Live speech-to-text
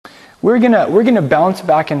We're gonna bounce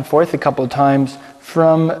back and forth a couple of times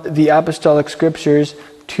from the apostolic scriptures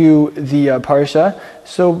to the Parsha.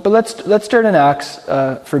 But let's start in Acts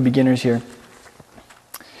for beginners here.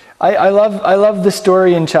 I love the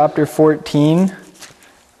story in chapter 14,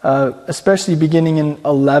 especially beginning in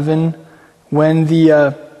 11, when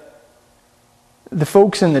the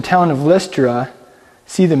folks in the town of Lystra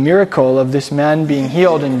see the miracle of this man being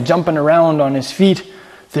healed and jumping around on his feet.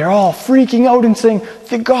 They're all freaking out and saying,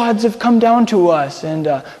 "The gods have come down to us." And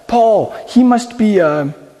Paul, he must be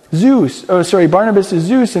Zeus. Oh, sorry, Barnabas is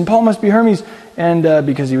Zeus, and Paul must be Hermes. And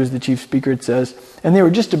because he was the chief speaker, it says. And they were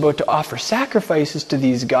just about to offer sacrifices to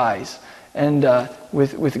these guys. And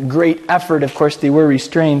with great effort, of course, they were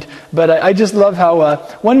restrained. But I just love how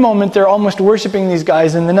one moment they're almost worshiping these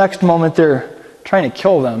guys, and the next moment they're trying to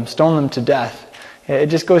kill them, stone them to death. It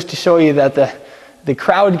just goes to show you that the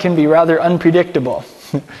crowd can be rather unpredictable.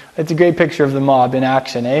 It's a great picture of the mob in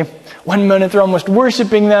action, eh? One minute they're almost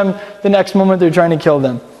worshiping them, the next moment they're trying to kill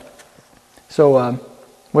them. So,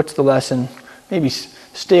 what's the lesson? Maybe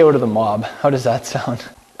stay out of the mob. How does that sound?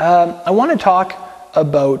 I want to talk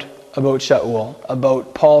about Shaul,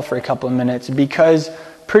 about Paul for a couple of minutes, because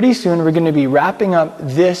pretty soon we're going to be wrapping up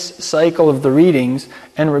this cycle of the readings,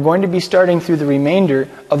 and we're going to be starting through the remainder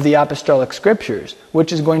of the apostolic scriptures,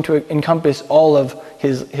 which is going to encompass all of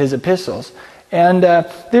his epistles. And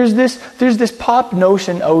there's this pop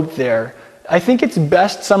notion out there. I think it's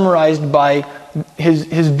best summarized by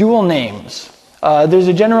his dual names. There's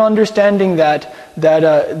a general understanding that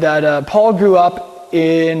Paul grew up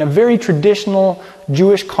in a very traditional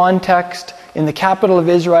Jewish context in the capital of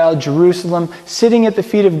Israel, Jerusalem, sitting at the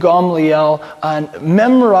feet of Gamaliel,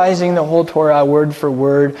 memorizing the whole Torah word for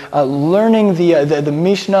word, learning the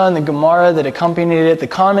Mishnah and the Gemara that accompanied it, the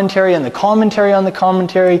commentary and the commentary on the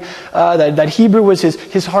commentary, that Hebrew was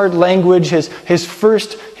his heart language, his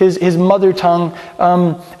mother tongue,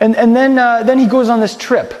 and then he goes on this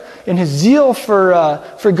trip. In his zeal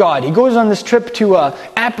for God, he goes on this trip to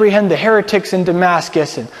apprehend the heretics in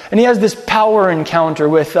Damascus, and he has this power encounter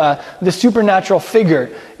with the supernatural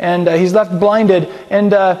figure, and he's left blinded.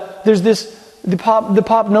 And there's the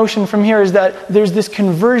pop notion from here is that there's this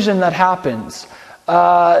conversion that happens.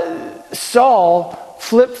 Saul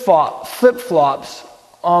flip-flops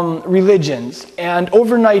religions, and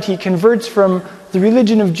overnight he converts from the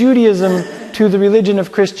religion of Judaism to the religion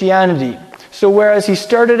of Christianity. So whereas he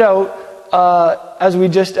started out, as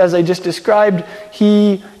I just described,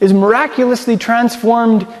 he is miraculously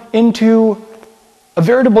transformed into a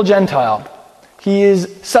veritable Gentile. He is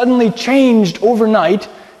suddenly changed overnight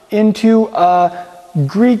into a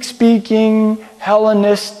Greek-speaking,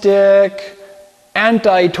 Hellenistic,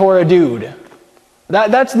 anti-Torah dude.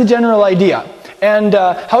 That's the general idea. And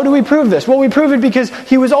how do we prove this? Well, we prove it because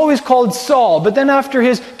he was always called Saul, but then after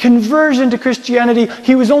his conversion to Christianity,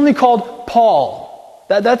 he was only called Paul.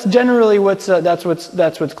 That's generally what's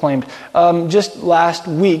claimed. Just last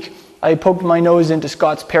week, I poked my nose into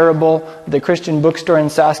Scott's Parable, the Christian bookstore in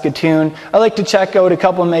Saskatoon. I like to check out a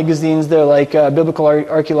couple of magazines there, like Biblical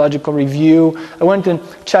Archaeological Review. I went and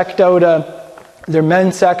checked out their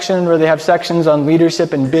men's section, where they have sections on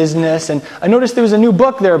leadership and business. And I noticed there was a new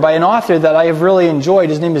book there by an author that I have really enjoyed.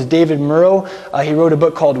 His name is David Murrow. He wrote a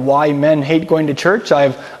book called Why Men Hate Going to Church.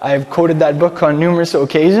 I've quoted that book on numerous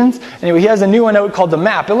occasions. Anyway, he has a new one out called The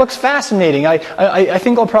Map. It looks fascinating. I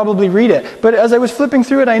think I'll probably read it. But as I was flipping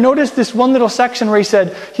through it, I noticed this one little section where he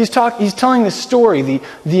said, he's telling the story,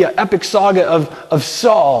 the epic saga of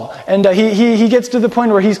Saul. And he gets to the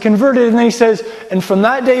point where he's converted, and then he says, and from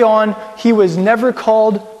that day on, he was never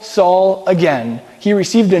called Saul again. He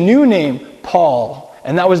received a new name, Paul,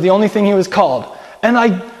 and that was the only thing he was called. And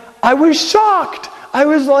I was shocked. I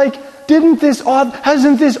was like, hasn't this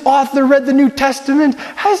author read the New Testament?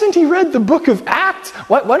 Hasn't he read the book of Acts?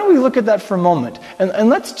 Why don't we look at that for a moment? And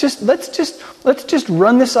let's just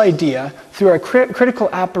run this idea through our critical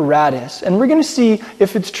apparatus, and we're going to see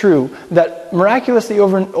if it's true that miraculously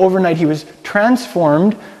overnight he was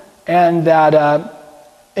transformed, and that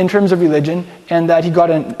in terms of religion, and that he got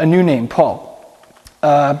a new name, Paul.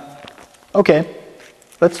 Okay,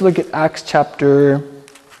 let's look at Acts chapter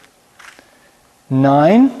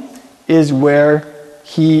 9, is where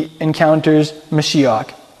he encounters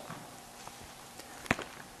Mashiach.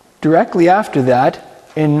 Directly after that,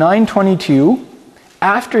 in 9:22,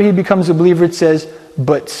 after he becomes a believer, it says,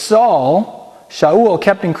 but Shaul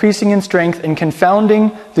kept increasing in strength and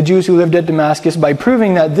confounding the Jews who lived at Damascus by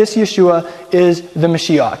proving that this Yeshua is the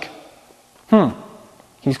Mashiach.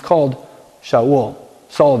 He's called Shaul,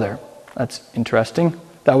 Saul there. That's interesting.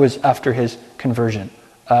 That was after his conversion.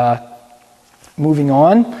 Moving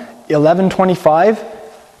on, 11:25.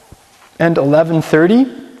 and 11:30,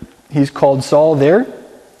 he's called Saul there.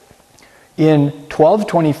 In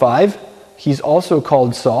 12:25, he's also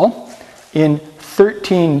called Saul. In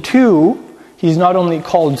 13:2, he's not only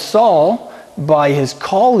called Saul by his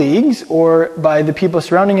colleagues or by the people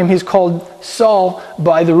surrounding him, he's called Saul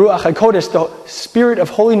by the Ruach HaKodesh, the Spirit of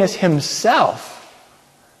holiness himself,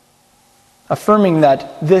 affirming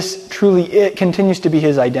that this truly it continues to be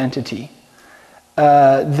his identity.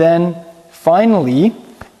 Then finally,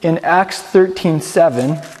 in Acts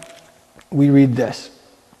 13:7, we read this.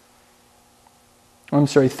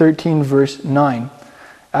 13 verse 9.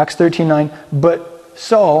 Acts 13:9. But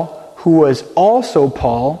Saul, who was also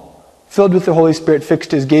Paul, filled with the Holy Spirit,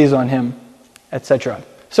 fixed his gaze on him, etc.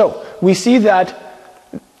 So, we see that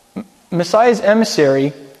Messiah's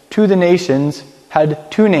emissary to the nations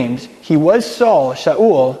had two names. He was Saul,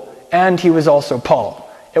 Shaul, and he was also Paul.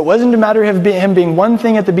 It wasn't a matter of him being one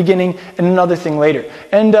thing at the beginning and another thing later.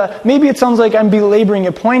 And maybe it sounds like I'm belaboring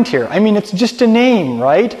a point here. I mean, it's just a name,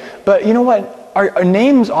 right? But you know what? Our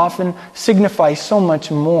names often signify so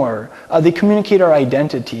much more. They communicate our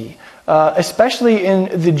identity. Especially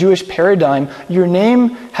in the Jewish paradigm, your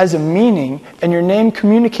name has a meaning, and your name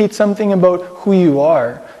communicates something about who you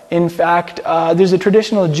are. In fact, there's a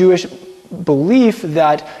traditional Jewish belief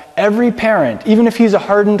that every parent, even if he's a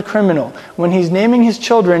hardened criminal, when he's naming his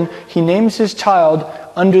children, he names his child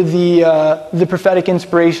under the prophetic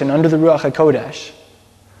inspiration, under the Ruach HaKodesh.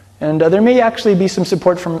 And there may actually be some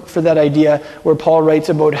support for that idea where Paul writes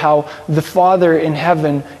about how the Father in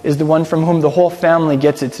heaven is the one from whom the whole family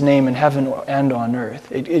gets its name in heaven and on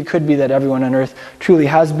earth. It could be that everyone on earth truly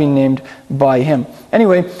has been named by him.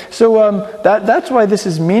 Anyway, so that's why this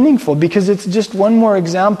is meaningful, because it's just one more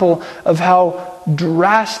example of how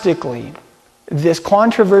drastically this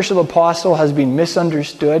controversial apostle has been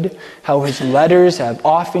misunderstood, how his letters have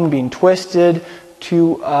often been twisted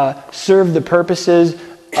to serve the purposes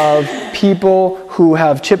of people who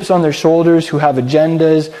have chips on their shoulders, who have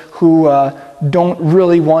agendas, who don't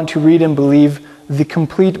really want to read and believe the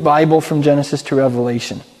complete Bible from Genesis to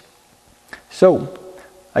Revelation. So,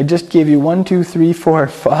 I just gave you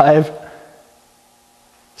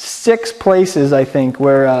 6 places, I think,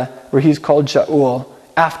 where he's called Shaul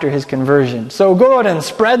after his conversion. So go out and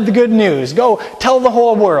spread the good news. Go tell the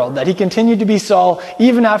whole world that he continued to be Saul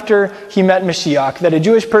even after he met Mashiach, that a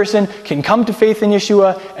Jewish person can come to faith in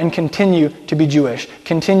Yeshua and continue to be Jewish,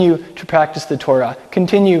 continue to practice the Torah,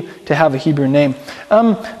 continue to have a Hebrew name.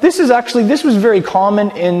 This was very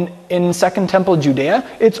common in Second Temple Judea.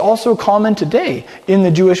 It's also common today in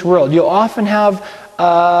the Jewish world. You'll often have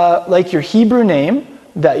like your Hebrew name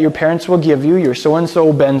that your parents will give you, your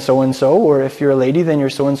so-and-so ben so-and-so, or if you're a lady, then your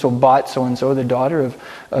so-and-so bat so-and-so, the daughter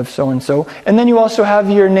of so-and-so. And then you also have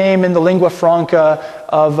your name in the lingua franca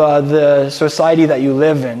of the society that you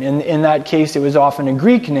live in. In that case, it was often a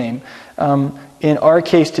Greek name. In our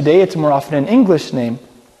case today, it's more often an English name.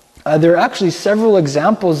 There are actually several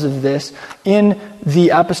examples of this in the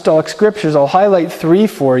apostolic scriptures. I'll highlight 3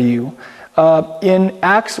 for you. In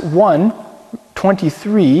Acts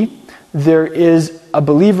 1:23, there is a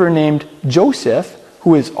believer named Joseph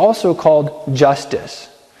who is also called Justus.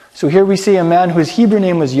 So here we see a man whose Hebrew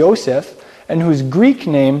name was Joseph and whose Greek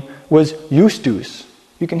name was Justus.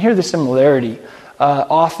 You can hear the similarity.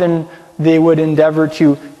 Often they would endeavor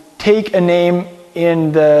to take a name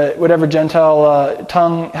in the whatever Gentile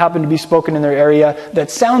tongue happened to be spoken in their area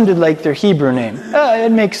that sounded like their Hebrew name.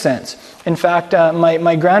 It makes sense. In fact,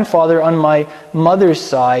 my grandfather on my mother's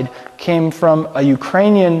side came from a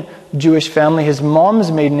Ukrainian Jewish family. His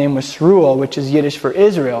mom's maiden name was Sruel, which is Yiddish for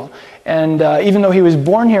Israel. And even though he was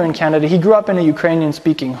born here in Canada, he grew up in a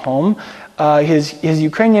Ukrainian-speaking home. His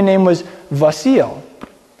Ukrainian name was Vasil.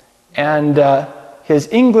 And his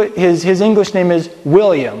English name is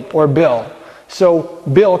William, or Bill. So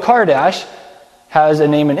Bill Kardash has a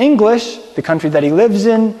name in English, the country that he lives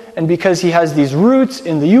in, and because he has these roots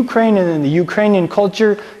in the Ukraine and in the Ukrainian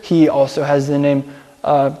culture, he also has the name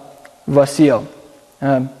Vasil.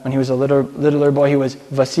 When he was a littler boy, he was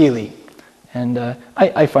Vasily. And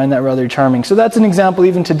I find that rather charming. So that's an example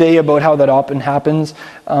even today about how that often happens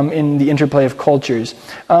in the interplay of cultures.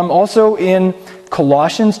 Also in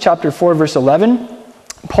Colossians chapter 4, verse 11,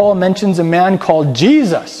 Paul mentions a man called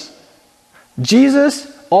Jesus. Jesus,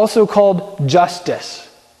 also called Justus.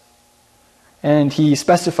 And he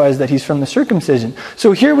specifies that he's from the circumcision.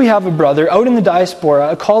 So here we have a brother out in the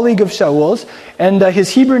diaspora, a colleague of Shaul's, and his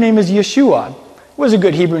Hebrew name is Yeshua. Was a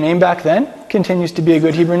good Hebrew name back then, continues to be a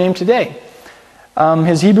good Hebrew name today.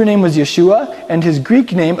 His Hebrew name was Yeshua, and his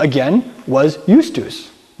Greek name, again, was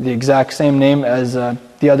Justus, the exact same name as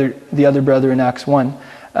the other brother in Acts 1.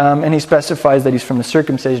 And he specifies that he's from the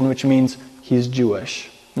circumcision, which means he's Jewish,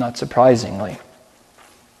 not surprisingly.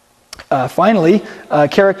 Finally, a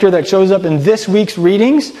character that shows up in this week's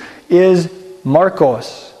readings is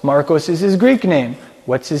Marcos. Marcos is his Greek name.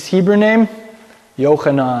 What's his Hebrew name?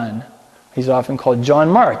 Yochanan. He's often called John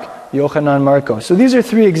Mark, Yochanan Marcos. So these are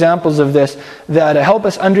three examples of this that help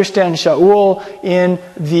us understand Shaul in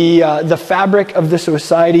the fabric of the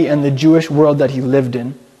society and the Jewish world that he lived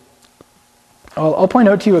in. I'll point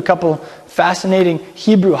out to you a couple fascinating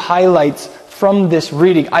Hebrew highlights from this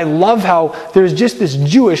reading. I love how there's just this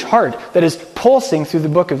Jewish heart that is pulsing through the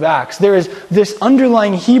book of Acts. There is this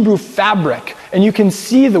underlying Hebrew fabric, and you can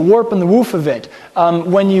see the warp and the woof of it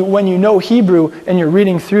when you know Hebrew and you're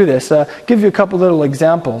reading through this. Give you a couple little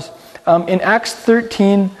examples. In Acts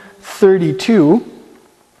 13:32,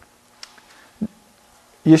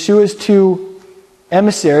 Yeshua's two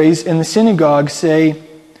emissaries in the synagogue say,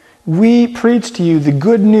 "We preach to you the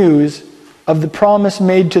good news of the promise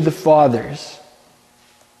made to the fathers."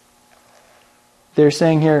 They're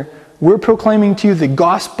saying here, we're proclaiming to you the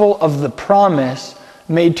gospel of the promise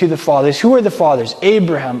made to the fathers. Who are the fathers?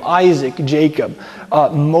 Abraham, Isaac, Jacob,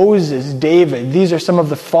 Moses, David. These are some of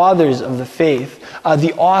the fathers of the faith,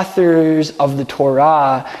 the authors of the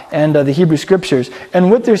Torah and the Hebrew Scriptures.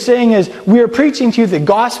 And what they're saying is, we are preaching to you the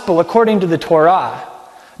gospel according to the Torah.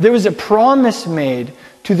 There was a promise made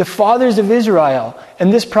to the fathers of Israel,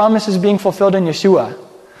 and this promise is being fulfilled in Yeshua.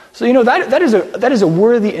 So that is a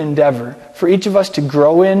worthy endeavor for each of us to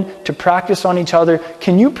grow in, to practice on each other.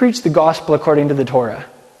 Can you preach the gospel according to the Torah?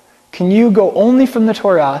 Can you go only from the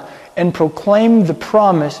Torah and proclaim the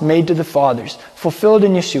promise made to the fathers, fulfilled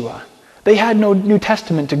in Yeshua? They had no New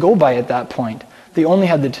Testament to go by at that point. They only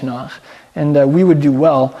had the Tanakh. And we would do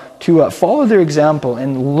well to follow their example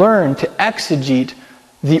and learn to exegete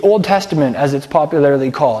the Old Testament, as it's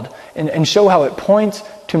popularly called, and show how it points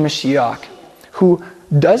to Mashiach, who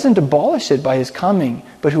doesn't abolish it by his coming,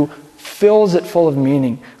 but who fills it full of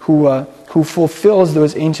meaning, who fulfills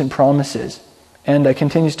those ancient promises, and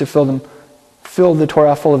continues to fill the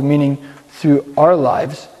Torah full of meaning through our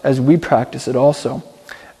lives as we practice it also.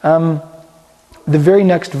 The very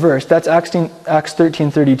next verse, that's Acts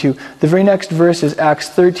 13:32. The very next verse is Acts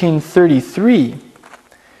 13:33.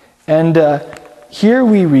 And here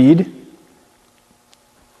we read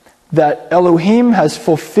that Elohim has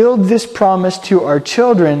fulfilled this promise to our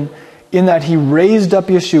children in that he raised up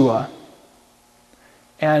Yeshua.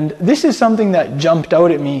 And this is something that jumped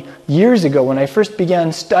out at me years ago when I first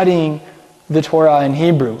began studying the Torah in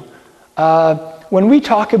Hebrew. When we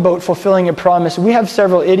talk about fulfilling a promise, we have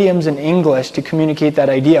several idioms in English to communicate that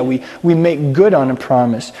idea. We make good on a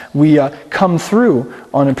promise. We come through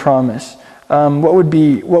on a promise. What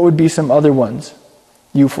would be some other ones?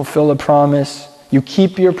 You fulfill a promise. You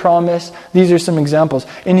keep your promise. These are some examples.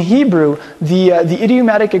 In Hebrew, the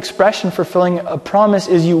idiomatic expression for fulfilling a promise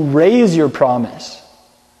is you raise your promise.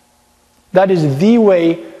 That is the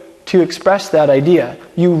way to express that idea.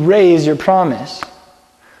 You raise your promise.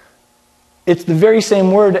 It's the very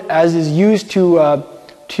same word as is used to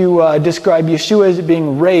describe Yeshua as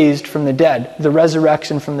being raised from the dead, the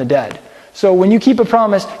resurrection from the dead. So when you keep a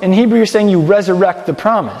promise, in Hebrew you're saying you resurrect the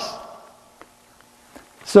promise.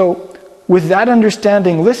 So with that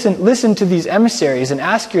understanding, listen to these emissaries and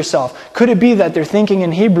ask yourself, could it be that they're thinking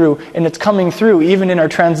in Hebrew and it's coming through even in our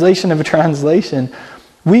translation of a translation?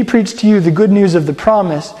 We preach to you the good news of the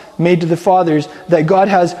promise made to the fathers, that God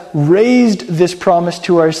has raised this promise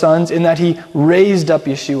to our sons in that he raised up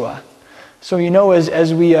Yeshua. So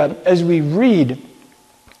as we read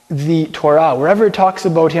the Torah, wherever it talks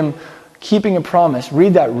about him keeping a promise,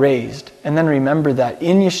 read that raised, and then remember that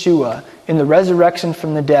in Yeshua, in the resurrection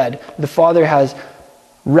from the dead, the Father has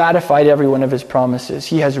ratified every one of his promises.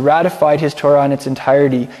 He has ratified his Torah in its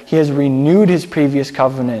entirety. He has renewed his previous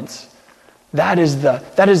covenants. That is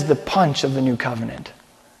the punch of the new covenant.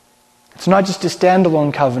 It's not just a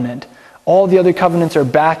standalone covenant. All the other covenants are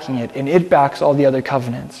backing it, and it backs all the other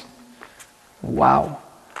covenants. Wow.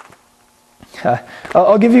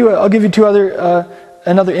 I'll give you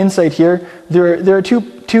another insight here. There are two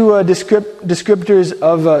descriptors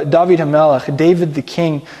of David HaMelech, David the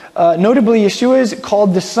king. Notably, Yeshua is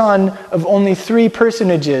called the son of only three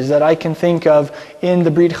personages that I can think of in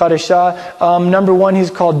the Brit Chadashah. Number one,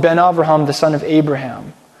 he's called Ben Avraham, the son of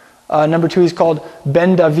Abraham. Number two, he's called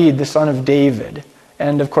Ben David, the son of David.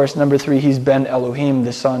 And of course, number three, he's Ben Elohim,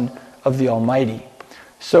 the son of the Almighty.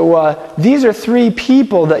 So these are three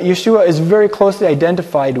people that Yeshua is very closely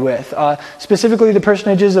identified with. Specifically, the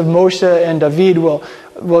personages of Moshe and David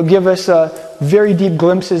will give us very deep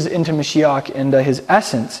glimpses into Mashiach and his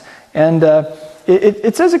essence. And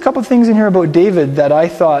it says a couple things in here about David that I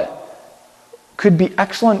thought could be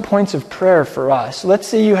excellent points of prayer for us. Let's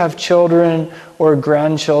say you have children or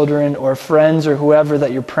grandchildren or friends or whoever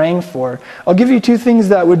that you're praying for. I'll give you two things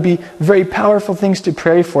that would be very powerful things to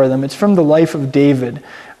pray for them. It's from the life of David.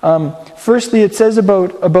 Firstly, it says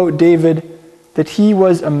about David that he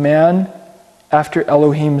was a man after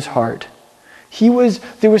Elohim's heart.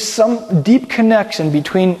 There was some deep connection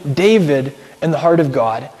between David and the heart of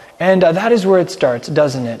God. And that is where it starts,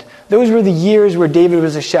 doesn't it? Those were the years where David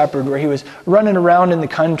was a shepherd, where he was running around in the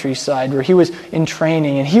countryside, where he was in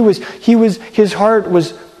training, and his heart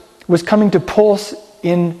was coming to pulse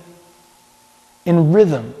in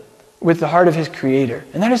rhythm with the heart of his Creator.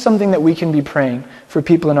 And that is something that we can be praying for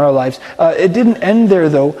people in our lives. It didn't end there,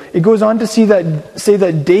 though. It goes on to say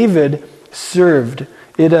that David served.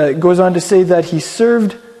 It goes on to say that he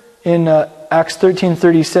served in Acts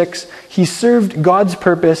 13:36. He served God's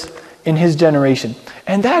purpose in his generation.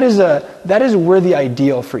 And that is a worthy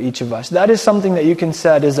ideal for each of us. That is something that you can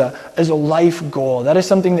set as a life goal. That is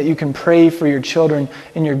something that you can pray for your children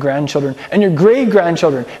and your grandchildren and your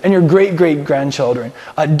great-grandchildren and your great-great-grandchildren.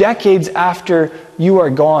 Decades after you are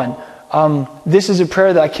gone, this is a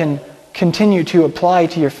prayer that can continue to apply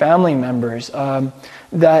to your family members,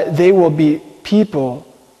 that they will be people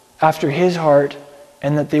after his heart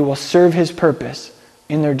and that they will serve his purpose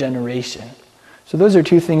in their generation. So those are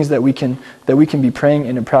two things that we can be praying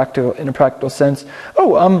in a practical sense.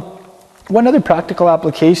 One other practical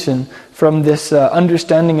application from this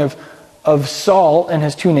understanding of Saul and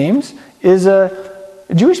his two names is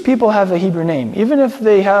Jewish people have a Hebrew name. Even if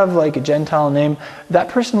they have like a Gentile name, that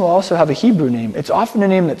person will also have a Hebrew name. It's often a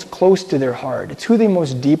name that's close to their heart. It's who they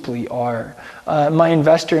most deeply are. My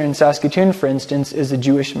investor in Saskatoon, for instance, is a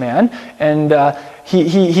Jewish man, and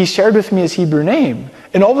he shared with me his Hebrew name.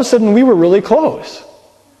 And all of a sudden, we were really close.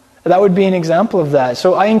 That would be an example of that.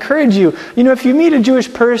 So I encourage you, if you meet a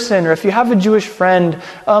Jewish person or if you have a Jewish friend,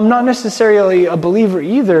 not necessarily a believer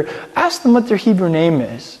either, ask them what their Hebrew name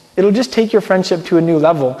is. It'll just take your friendship to a new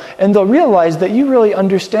level. And they'll realize that you really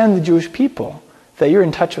understand the Jewish people, that you're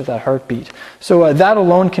in touch with that heartbeat. So that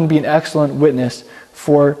alone can be an excellent witness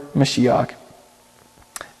for Mashiach.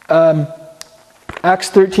 Acts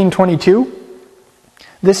 13:22.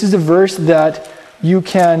 This is a verse that you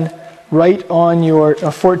can write on your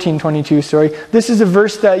 14:22. Sorry, this is a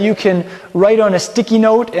verse that you can write on a sticky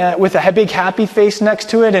note with a big happy face next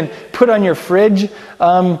to it and put on your fridge.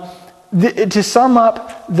 To sum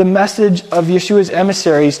up the message of Yeshua's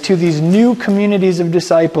emissaries to these new communities of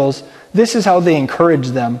disciples, this is how they encourage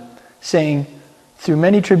them, saying, "Through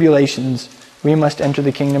many tribulations, we must enter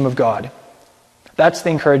the kingdom of God." That's the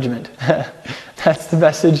encouragement. That's the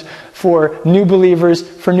message for new believers,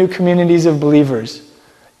 for new communities of believers.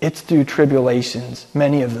 It's through tribulations,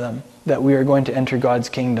 many of them, that we are going to enter God's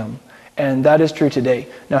kingdom. And that is true today.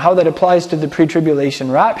 Now, how that applies to the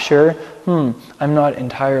pre-tribulation rapture, I'm not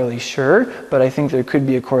entirely sure, but I think there could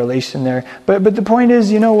be a correlation there. But the point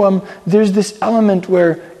is, there's this element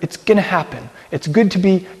where it's going to happen. It's good to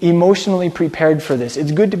be emotionally prepared for this.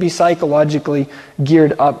 It's good to be psychologically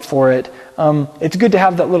geared up for it. It's good to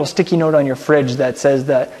have that little sticky note on your fridge that says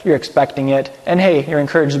that you're expecting it, and hey, you're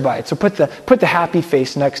encouraged by it. So put the happy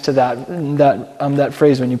face next to that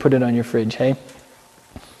phrase when you put it on your fridge. Hey.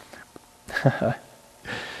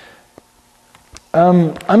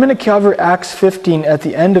 I'm going to cover Acts 15 at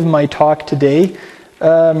the end of my talk today.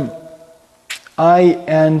 I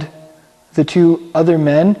and the two other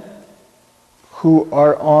men who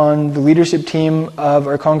are on the leadership team of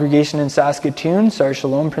our congregation in Saskatoon, Sar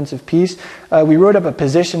Shalom, Prince of Peace, we wrote up a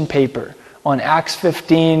position paper on Acts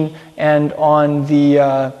 15 and on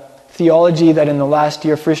the theology that in the last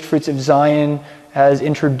year First Fruits of Zion has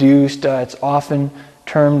introduced. It's often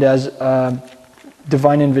termed as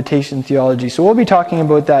divine invitation theology. So we'll be talking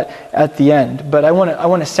about that at the end. But I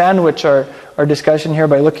want to sandwich our discussion here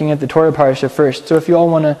by looking at the Torah Parsha first. So if you all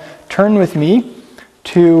want to turn with me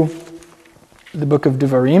to the book of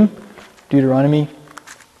Deuteronomy,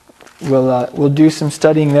 we'll do some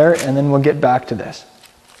studying there, and then we'll get back to this.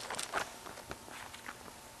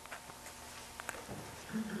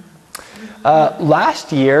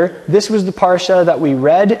 Last year, this was the Parsha that we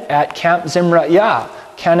read at Camp Zimrat-Yah,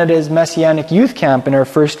 Canada's Messianic Youth Camp in our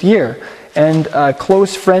first year. And a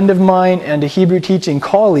close friend of mine and a Hebrew teaching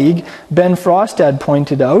colleague, Ben Frostad,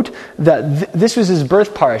 pointed out that this was his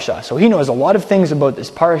birth parsha. So he knows a lot of things about this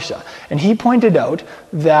parsha. And he pointed out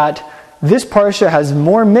that this parsha has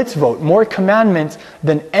more mitzvot, more commandments,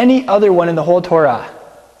 than any other one in the whole Torah.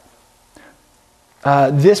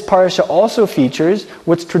 This parsha also features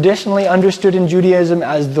what's traditionally understood in Judaism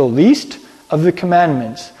as the least of the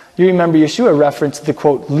commandments. You remember Yeshua referenced the,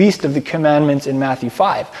 quote, least of the commandments in Matthew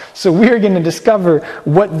 5. So we're going to discover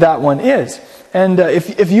what that one is. And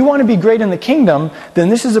if you want to be great in the kingdom, then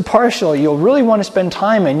this is a parsha you'll really want to spend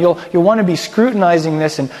time in. You'll want to be scrutinizing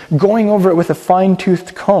this and going over it with a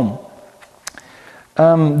fine-toothed comb.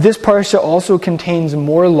 This parsha also contains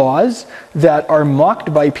more laws that are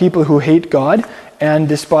mocked by people who hate God and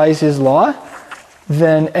despise His law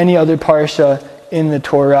than any other parsha in the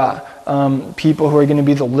Torah. People who are going to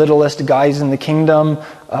be the littlest guys in the kingdom,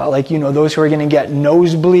 those who are going to get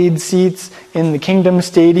nosebleed seats in the kingdom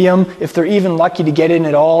stadium, if they're even lucky to get in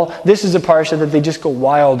at all. This is a parsha that they just go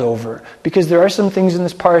wild over, because there are some things in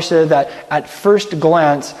this parsha that at first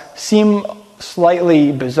glance seem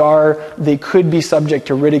slightly bizarre. They could be subject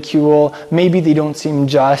to ridicule. Maybe they don't seem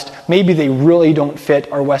just. Maybe they really don't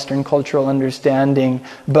fit our Western cultural understanding.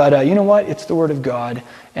 But you know what? It's the Word of God.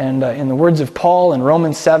 And in the words of Paul in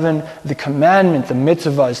Romans 7, the commandment, the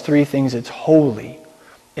mitzvah, is three things. It's holy,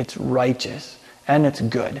 it's righteous, and it's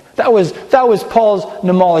good. That was Paul's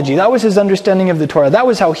nomology. That was his understanding of the Torah. That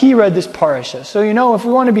was how he read this parasha. So if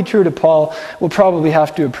we want to be true to Paul, we'll probably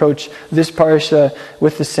have to approach this parasha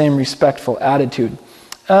with the same respectful attitude.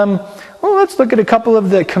 Well, let's look at a couple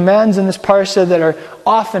of the commands in this parsha that are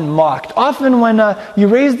often mocked. Often when you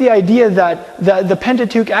raise the idea that the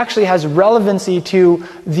Pentateuch actually has relevancy to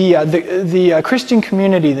the Christian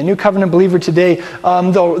community, the New Covenant believer today,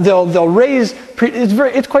 they'll raise,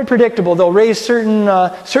 it's quite predictable, they'll raise certain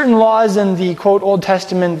laws in the, quote, Old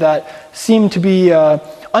Testament that seem to be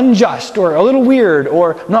unjust or a little weird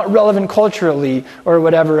or not relevant culturally or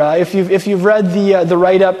whatever. If you've read the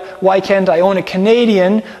write-up, Why Can't I Own a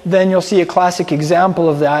Canadian, then you'll see a classic example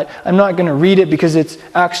of that. I'm not going to read it because it's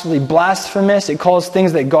actually blasphemous. It calls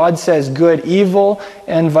things that God says good evil,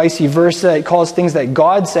 and vice versa. It calls things that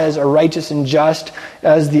God says are righteous and just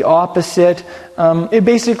as the opposite. It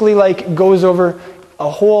basically goes over a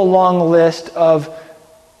whole long list of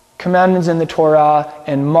commandments in the Torah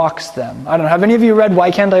and mocks them. I don't know, have any of you read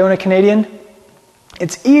Why Can't I Own a Canadian?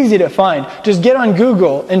 It's easy to find. Just get on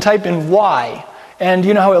Google and type in why. And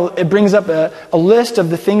you know how it brings up a list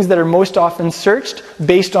of the things that are most often searched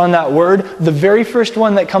based on that word. The very first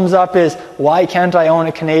one that comes up is, why can't I own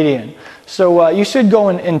a Canadian? So you should go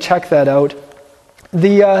and check that out.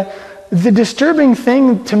 The disturbing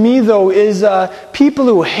thing to me, though, is people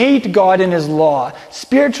who hate God and His law,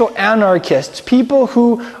 spiritual anarchists, people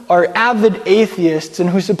who are avid atheists and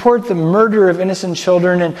who support the murder of innocent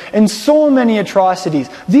children and so many atrocities.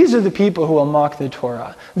 These are the people who will mock the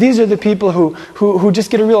Torah. These are the people who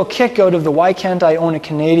just get a real kick out of the why can't I own a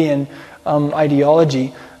Canadian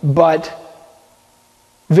ideology. But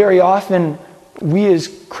very often, we as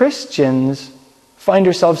Christians find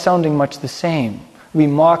ourselves sounding much the same. We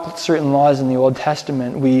mock certain laws in the Old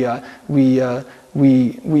Testament. We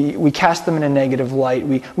cast them in a negative light.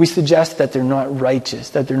 We suggest that they're not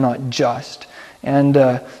righteous, that they're not just. And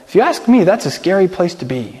if you ask me, that's a scary place to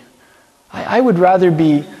be. I would rather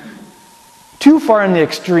be too far in the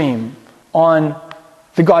extreme on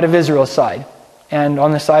the God of Israel's side and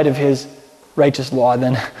on the side of His righteous law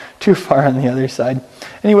than too far on the other side.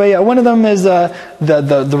 Anyway, one of them is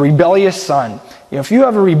the rebellious son. If you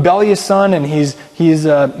have a rebellious son and he's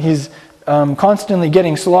constantly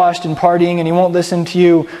getting sloshed and partying and he won't listen to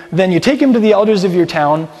you, then you take him to the elders of your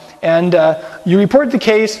town and you report the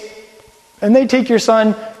case, and they take your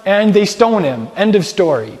son and they stone him. End of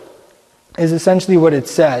story, is essentially what it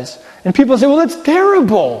says. And people say, well, that's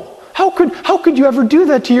terrible. How could you ever do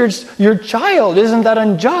that to your child? Isn't that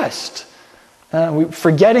unjust?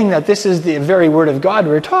 Forgetting that this is the very Word of God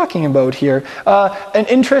we're talking about here. An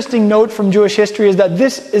interesting note from Jewish history is that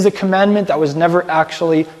this is a commandment that was never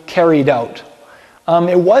actually carried out.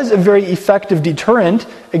 It was a very effective deterrent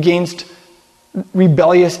against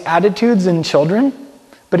rebellious attitudes in children,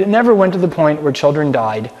 but it never went to the point where children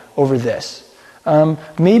died over this.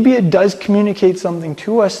 Maybe it does communicate something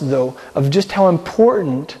to us, though, of just how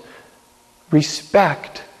important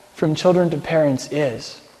respect from children to parents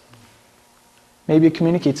is. Maybe it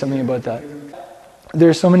communicates something about that. There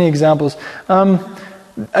are so many examples.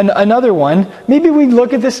 Another one, maybe we'd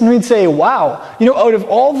look at this and we'd say, wow, out of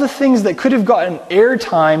all the things that could have gotten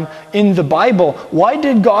airtime in the Bible, why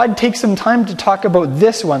did God take some time to talk about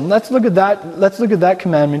this one? Let's look at that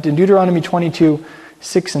commandment in Deuteronomy 22,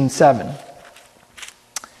 6 and 7.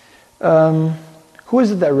 Who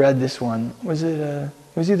was it that read this one? It was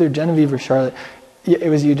either Genevieve or Charlotte. Yeah, it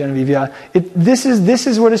was you, Genevieve, yeah. This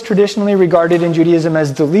is what is traditionally regarded in Judaism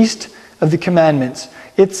as the least of the commandments.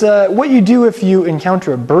 It's what you do if you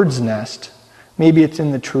encounter a bird's nest. Maybe it's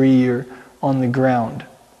in the tree or on the ground.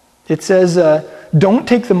 It says, don't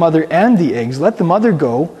take the mother and the eggs. Let the mother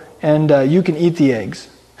go and you can eat the eggs.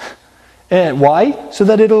 And why? So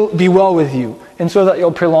that it'll be well with you, and so that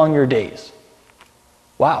you'll prolong your days.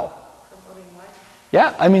 Wow.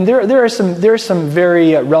 Yeah, I mean, there are some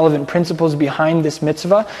very relevant principles behind this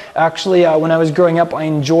mitzvah. Actually, when I was growing up, I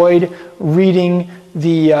enjoyed reading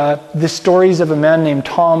the stories of a man named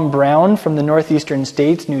Tom Brown from the northeastern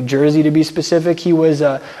states, New Jersey to be specific. He was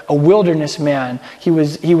a wilderness man. He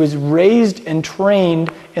was raised and trained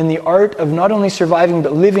in the art of not only surviving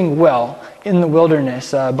but living well in the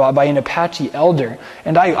wilderness by an Apache elder.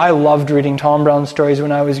 And I loved reading Tom Brown stories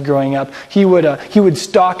when I was growing up. He would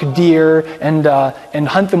stalk deer and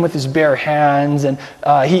hunt them with his bare hands. And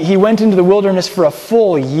he went into the wilderness for a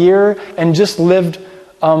full year and just lived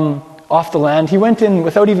off the land. He went in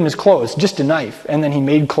without even his clothes, just a knife, and then he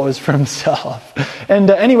made clothes for himself. And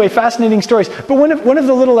anyway, fascinating stories. But one of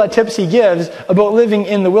the little tips he gives about living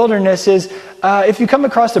in the wilderness is, if you come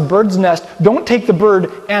across a bird's nest, don't take the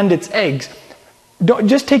bird and its eggs.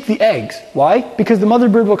 Just take the eggs. Why? Because the mother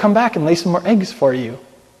bird will come back and lay some more eggs for you.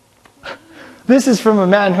 This is from a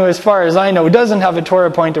man who, as far as I know, doesn't have a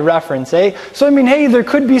Torah point of reference, eh? So, I mean, hey, there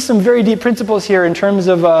could be some very deep principles here in terms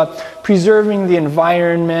of preserving the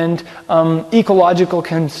environment, ecological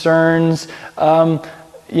concerns,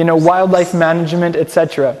 wildlife management,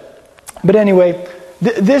 etc. But anyway,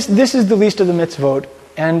 this is the least of the mitzvot.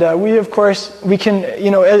 And we can,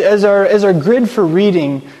 as our grid for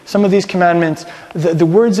reading some of these commandments, the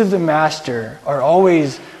words of the Master are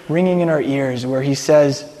always ringing in our ears, where he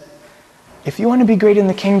says, if you want to be great in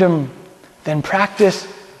the kingdom, then practice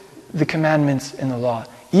the commandments in the law,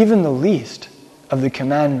 even the least of the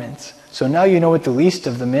commandments. So now you know what the least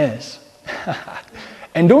of them is.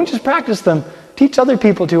 And don't just practice them, teach other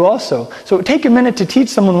people to also. So take a minute to teach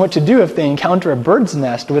someone what to do if they encounter a bird's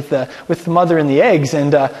nest with the mother and the eggs,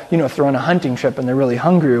 and if they're on a hunting trip and they're really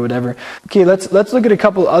hungry or whatever. Okay, let's look at a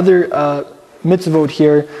couple other mitzvot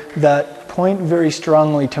here that point very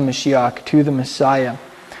strongly to Mashiach, to the Messiah.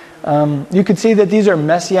 You could see that these are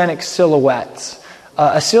messianic silhouettes.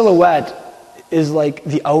 A silhouette is like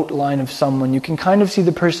the outline of someone. You can kind of see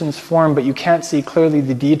the person's form, but you can't see clearly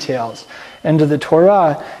the details. And the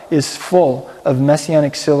Torah is full of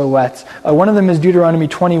messianic silhouettes. One of them is Deuteronomy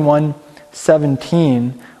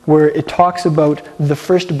 21:17, where it talks about the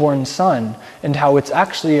firstborn son, and how it's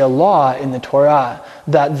actually a law in the Torah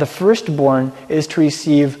that the firstborn is to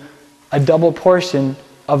receive a double portion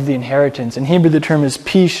of the inheritance. In Hebrew, the term is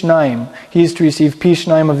Pishnaim. He is to receive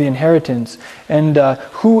Pishnaim of the inheritance. And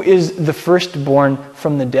who is the firstborn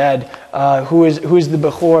from the dead? Who is the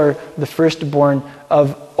Bechor, the firstborn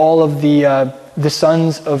of all of the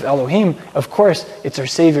sons of Elohim? Of course, it's our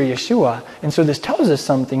Savior Yeshua. And so this tells us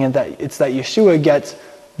something, and that it's that Yeshua gets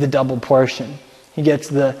the double portion. He gets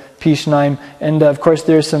the Pishnaim. And of course,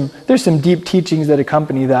 there's some deep teachings that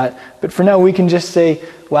accompany that. But for now, we can just say,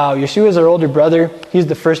 wow, Yeshua is our older brother. He's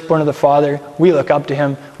the firstborn of the Father. We look up to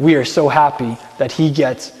him. We are so happy that he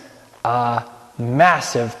gets a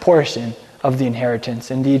massive portion of the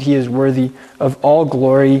inheritance. Indeed, he is worthy of all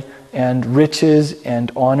glory and riches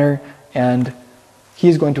and honor. And he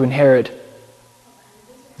is going to inherit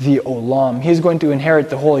the Olam. He's going to inherit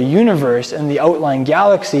the whole universe and the outlying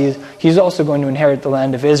galaxies. He's also going to inherit the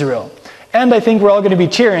land of Israel. And I think we're all going to be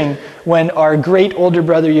cheering when our great older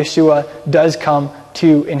brother Yeshua does come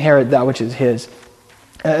to inherit that which is his.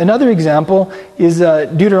 Another example is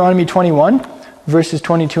Deuteronomy 21, verses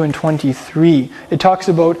 22 and 23. It talks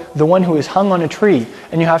about the one who is hung on a tree,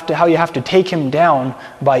 and how you have to take him down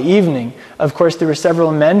by evening. Of course, there were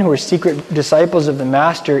several men who were secret disciples of the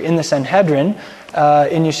Master in the Sanhedrin,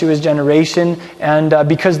 in Yeshua's generation, and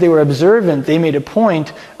because they were observant, they made a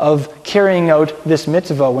point of carrying out this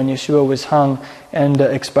mitzvah when Yeshua was hung and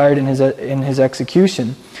expired in his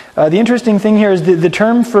execution. The interesting thing here is the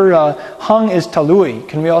term for hung is talui.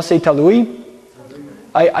 Can we all say talui?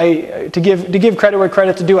 To give credit where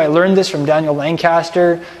credit's due, I learned this from Daniel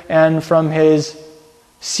Lancaster and from his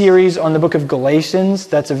series on the book of Galatians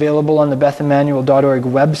that's available on the BethEmmanuel.org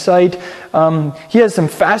website. He has some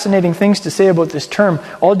fascinating things to say about this term.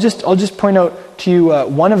 I'll just point out to you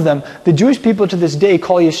one of them. The Jewish people to this day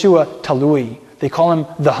call Yeshua Talui. They call him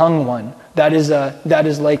the hung one. That is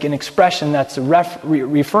like an expression that's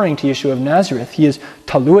referring to Yeshua of Nazareth. He is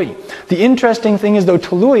Talui. The interesting thing is, though,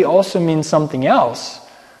 Talui also means something else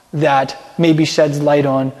that maybe sheds light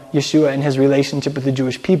on Yeshua and his relationship with the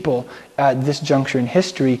Jewish people at this juncture in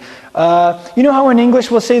history. You know how in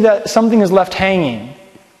English we'll say that something is left hanging?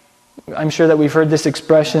 I'm sure that we've heard this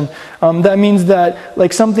expression. That means that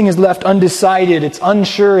like something is left undecided, it's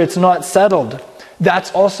unsure, it's not settled.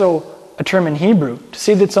 That's also a term in Hebrew. To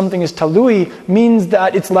say that something is talui means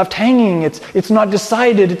that it's left hanging, it's not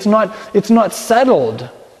decided, it's not settled.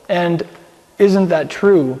 And isn't that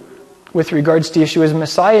true with regards to Yeshua's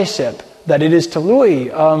messiahship? That it is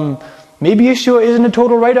talui. Maybe Yeshua isn't a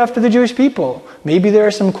total right after the Jewish people. Maybe there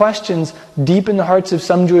are some questions deep in the hearts of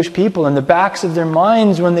some Jewish people, in the backs of their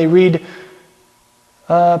minds when they read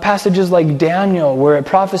passages like Daniel, where it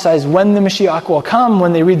prophesies when the Mashiach will come,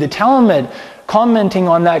 when they read the Talmud, commenting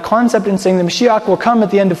on that concept and saying the Mashiach will come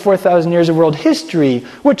at the end of 4,000 years of world history,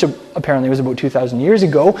 which apparently was about 2,000 years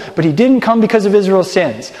ago, but he didn't come because of Israel's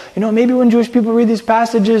sins. Maybe when Jewish people read these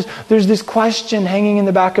passages, there's this question hanging in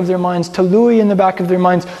the back of their minds, talui in the back of their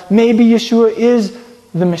minds. Maybe Yeshua is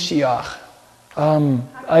the Mashiach.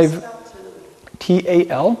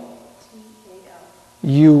 T-A-L?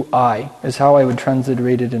 U-I is how I would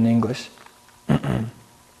transliterate it in English.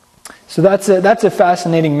 So that's a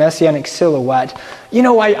fascinating messianic silhouette.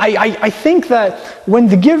 I think that when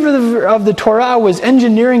the giver of the Torah was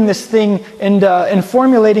engineering this thing and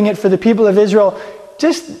formulating it for the people of Israel,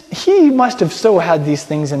 he must have so had these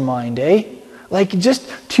things in mind, Like just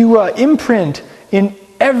to imprint in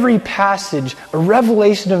every passage a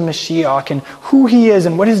revelation of Mashiach and who he is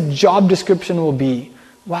and what his job description will be.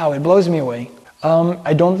 Wow, it blows me away.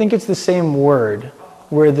 I don't think it's the same word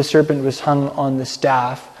where the serpent was hung on the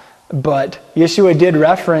staff, but Yeshua did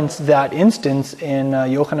reference that instance in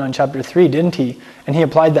Yochanan chapter 3, didn't he? And he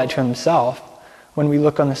applied that to himself. When we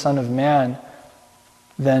look on the Son of Man,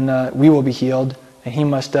 then we will be healed, and he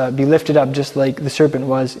must be lifted up just like the serpent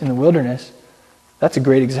was in the wilderness. That's a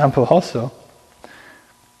great example also.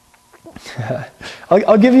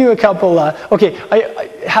 I'll give you a couple.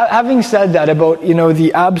 Having said that about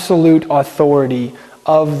the absolute authority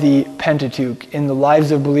of the Pentateuch in the lives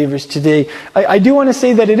of believers today, I do want to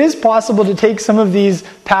say that it is possible to take some of these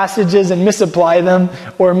passages and misapply them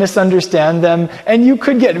or misunderstand them, and you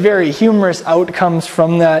could get very humorous outcomes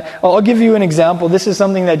from that. I'll give you an example. This is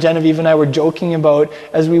something that Genevieve and I were joking about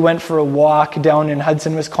as we went for a walk down in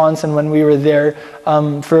Hudson, Wisconsin when we were there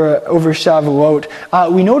over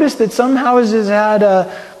Shavuot. We noticed that some houses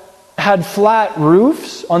had flat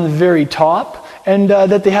roofs on the very top, and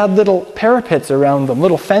that they had little parapets around them,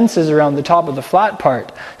 little fences around the top of the flat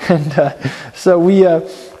part. And so we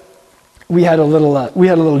had a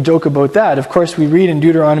little joke about that. Of course, we read in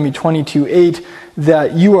Deuteronomy 22:8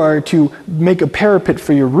 that you are to make a parapet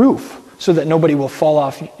for your roof so that nobody will fall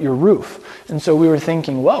off your roof. And so we were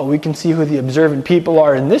thinking, well, we can see who the observant people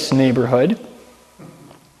are in this neighborhood.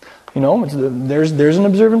 There's an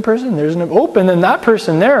observant person, and then that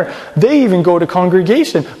person there, they even go to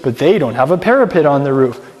congregation, but they don't have a parapet on the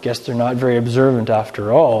roof. Guess they're not very observant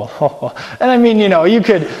after all. And I mean, you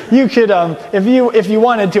could if you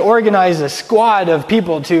wanted to organize a squad of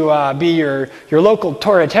people to be your local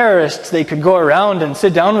Torah terrorists, they could go around and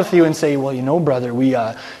sit down with you and say, well, brother, we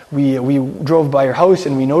drove by your house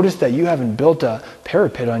and we noticed that you haven't built a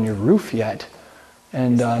parapet on your roof yet.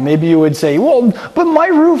 And maybe you would say, well, but my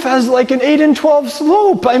roof has like an 8 and 12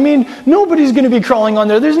 slope. I mean, nobody's going to be crawling on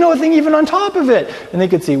there. There's nothing even on top of it. And they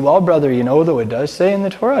could say, well, brother, though it does say in the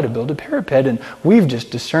Torah to build a parapet, and we've just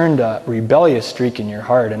discerned a rebellious streak in your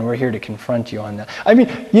heart, and we're here to confront you on that. I mean,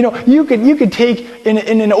 you could take, in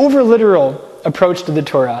an over-literal approach to the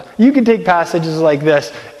Torah, you could take passages like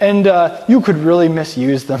this and you could really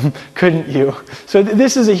misuse them, couldn't you? So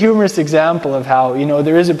this is a humorous example of how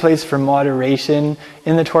there is a place for moderation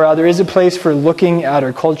in the Torah. There is a place for looking at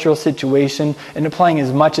our cultural situation and applying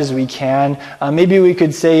as much as we can. Maybe we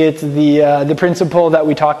could say it's the principle that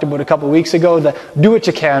we talked about a couple of weeks ago, the do what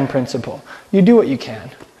you can principle. You do what you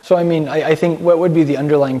can. So I think what would be the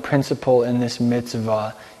underlying principle in this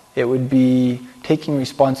mitzvah? It would be taking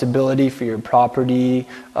responsibility for your property,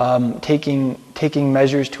 taking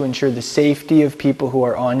measures to ensure the safety of people who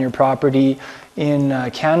are on your property. In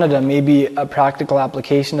Canada, maybe a practical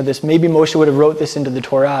application of this, maybe Moshe would have wrote this into the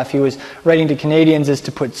Torah if he was writing to Canadians, is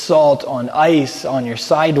to put salt on ice on your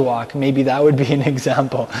sidewalk. Maybe that would be an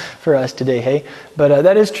example for us today, hey? But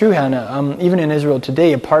that is true, Hannah. Even in Israel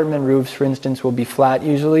today, apartment roofs, for instance, will be flat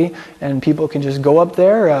usually, and people can just go up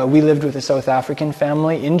there. We lived with a South African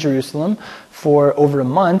family in Jerusalem for over a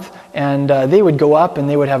month, and they would go up and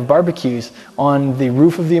they would have barbecues on the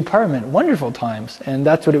roof of the apartment. Wonderful times. And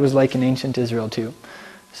that's what it was like in ancient Israel too.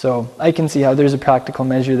 So I can see how there's a practical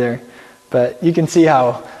measure there. But you can see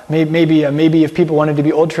how maybe if people wanted to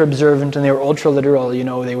be ultra observant and they were ultra literal,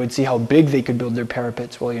 they would see how big they could build their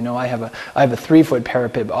parapets. Well, I have a 3-foot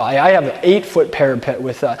parapet. I have an 8-foot parapet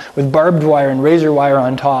with barbed wire and razor wire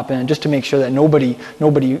on top, and just to make sure that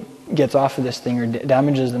nobody gets off of this thing or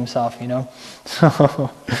damages themselves, So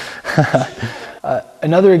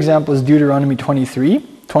Another example is Deuteronomy 23.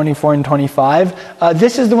 24 and 25.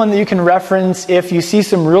 This is the one that you can reference if you see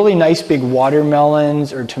some really nice big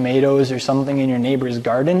watermelons or tomatoes or something in your neighbor's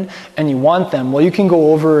garden and you want them. Well, you can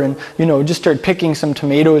go over and, just start picking some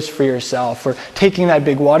tomatoes for yourself, or taking that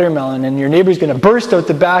big watermelon, and your neighbor's going to burst out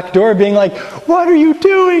the back door being like, "What are you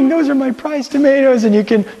doing? Those are my prized tomatoes." And you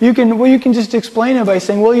can just explain it by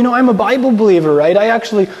saying, "Well, I'm a Bible believer, right? I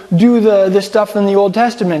actually do the stuff in the Old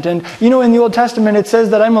Testament. And, in the Old Testament it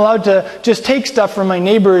says that I'm allowed to just take stuff from my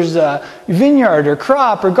neighbor's vineyard or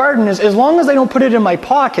crop or garden as long as I don't put it in my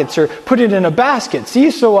pockets or put it in a basket.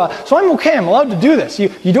 See, so I'm okay. I'm allowed to do this."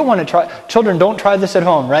 You don't want to try. Children, don't try this at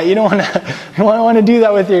home, right? You don't want to do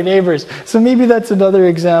that with your neighbors. So maybe that's another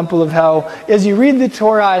example of how, as you read the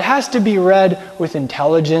Torah, it has to be read with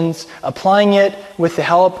intelligence, applying it with the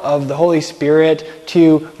help of the Holy Spirit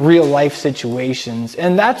to real life situations.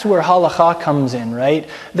 And that's where halakha comes in, right?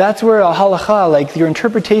 That's where halakha, like your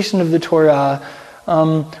interpretation of the Torah,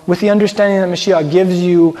 with the understanding that Mashiach gives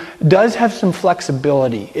you, does have some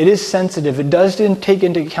flexibility. It is sensitive. It does take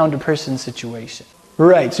into account a person's situation.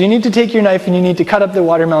 Right, so you need to take your knife and you need to cut up the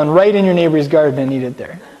watermelon right in your neighbor's garden and eat it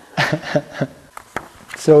there.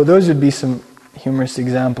 So those would be some humorous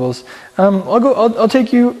examples. I'll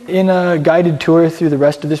take you in a guided tour through the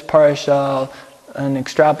rest of this parasha and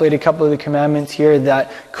extrapolate a couple of the commandments here that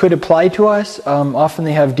could apply to us. Often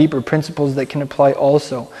they have deeper principles that can apply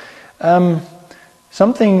also.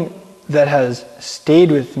 Something that has stayed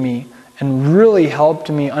with me and really helped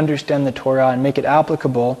me understand the Torah and make it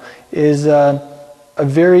applicable is a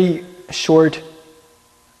very short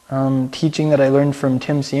teaching that I learned from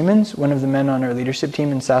Tim Siemens, one of the men on our leadership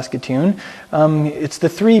team in Saskatoon. It's the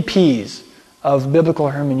 3 Ps of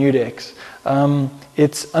biblical hermeneutics.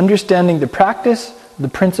 It's understanding the practice, the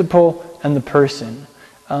principle, and the person.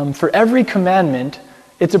 For every commandment,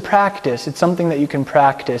 it's a practice. It's something that you can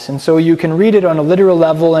practice. And so you can read it on a literal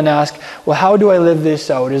level and ask, well, how do I live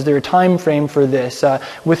this out? Is there a time frame for this?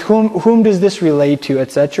 With whom does this relate to,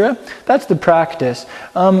 etc.? That's the practice.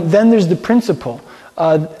 Then there's the principle.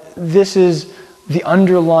 This is the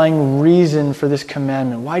underlying reason for this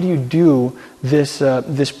commandment. Why do you do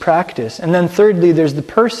this practice? And then thirdly, there's the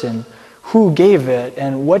person. Who gave it?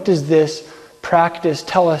 And what does this practice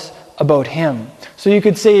tell us about him? So you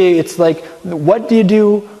could say it's like, what do you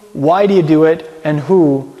do, why do you do it, and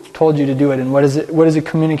who told you to do it, and what does it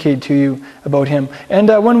communicate to you about him? And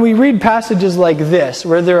when we read passages like this,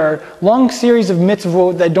 where there are long series of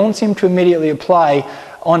mitzvot that don't seem to immediately apply,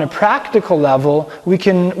 on a practical level, we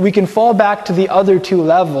can fall back to the other 2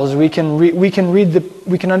 levels. We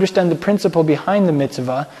can understand the principle behind the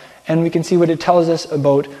mitzvah, and we can see what it tells us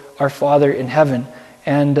about our Father in heaven,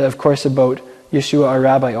 and of course about Yeshua, our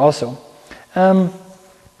Rabbi, also.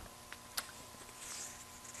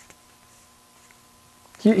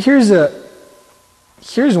 Here's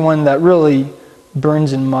one that really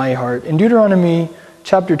burns in my heart. In Deuteronomy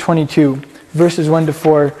chapter 22, verses 1 to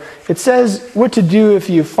 4, it says what to do if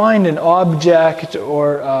you find an object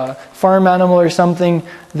or a farm animal or something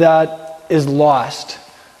that is lost.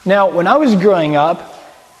 Now, when I was growing up,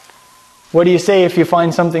 what do you say if you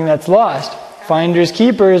find something that's lost? Finders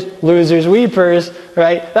keepers, losers weepers,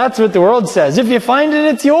 right? That's what the world says. If you find it,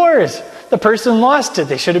 it's yours. The person lost it.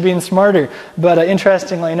 They should have been smarter. But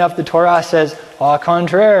interestingly enough, the Torah says, au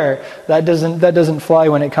contraire. That doesn't fly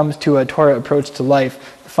when it comes to a Torah approach to life.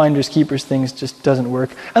 The finders keepers things just doesn't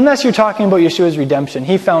work. Unless you're talking about Yeshua's redemption.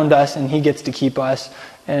 He found us and he gets to keep us.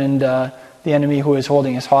 And the enemy who is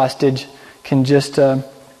holding us hostage can just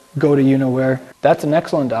go to you-know-where. That's an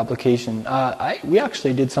excellent application. We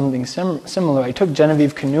actually did something similar. I took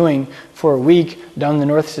Genevieve canoeing for a week down the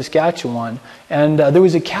North Saskatchewan, and there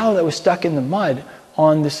was a cow that was stuck in the mud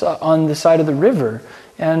on the side of the river.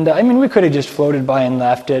 And we could have just floated by and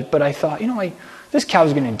left it, but I thought, this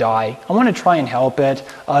cow's going to die. I want to try and help it.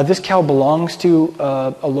 This cow belongs to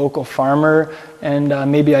a local farmer,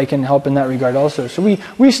 and maybe I can help in that regard also. So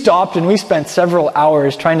we stopped and we spent several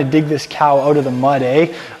hours trying to dig this cow out of the mud,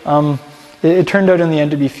 It turned out in the end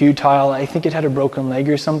to be futile. I think it had a broken leg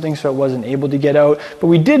or something, so it wasn't able to get out. But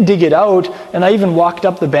we did dig it out, and I even walked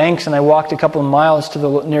up the banks, and I walked a couple of miles to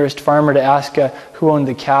the nearest farmer to ask who owned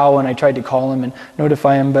the cow, and I tried to call him and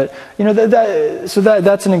notify him. But,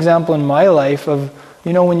 that's an example in my life of,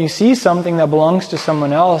 when you see something that belongs to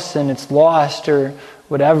someone else and it's lost or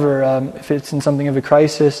whatever, if it's in something of a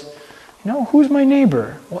crisis, who's my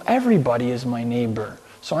neighbor? Well, everybody is my neighbor.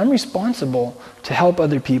 So I'm responsible to help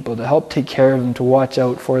other people, to help take care of them, to watch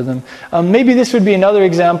out for them. Maybe this would be another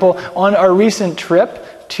example. On our recent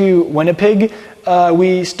trip to Winnipeg,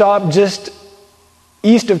 we stopped just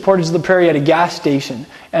east of Portage de la Prairie at a gas station.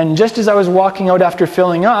 And just as I was walking out after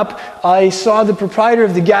filling up, I saw the proprietor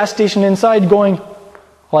of the gas station inside going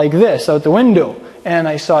like this out the window. And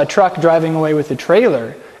I saw a truck driving away with a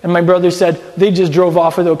trailer. And my brother said they just drove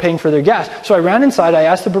off without paying for their gas. So I ran inside, I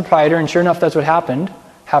asked the proprietor, and sure enough, that's what happened.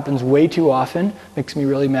 Happens way too often. Makes me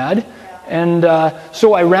really mad. And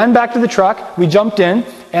so I ran back to the truck, we jumped in,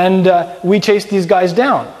 and we chased these guys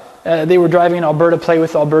down. They were driving an Alberta Play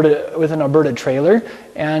with an Alberta trailer,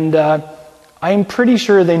 and I'm pretty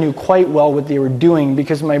sure they knew quite well what they were doing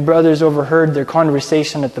because my brothers overheard their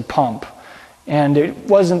conversation at the pump. And it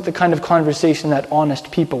wasn't the kind of conversation that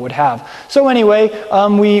honest people would have. So anyway,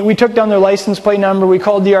 we took down their license plate number, we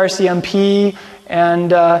called the RCMP,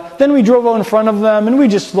 and then we drove out in front of them, and we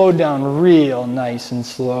just slowed down real nice and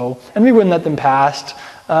slow, and we wouldn't let them past.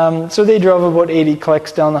 So they drove about 80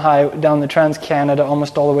 clicks down the Trans-Canada,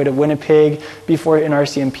 almost all the way to Winnipeg, before an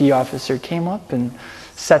RCMP officer came up and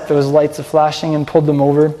set those lights a-flashing and pulled them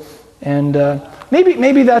over. And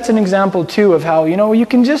maybe that's an example too of how, you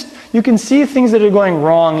can see things that are going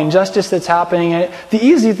wrong, injustice that's happening. And the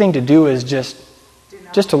easy thing to do is just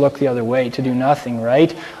to look the other way, to do nothing,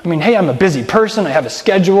 right? I mean, hey, I'm a busy person, I have a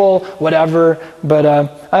schedule, whatever. But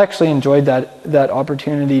I actually enjoyed that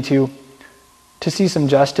opportunity to see some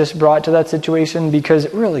justice brought to that situation, because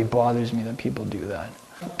it really bothers me that people do that.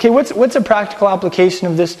 Okay, what's a practical application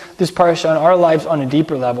of this parsha on our lives on a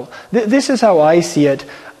deeper level? This is how I see it.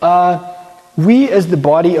 We as the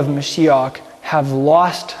body of Mashiach have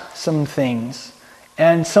lost some things,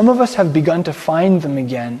 and some of us have begun to find them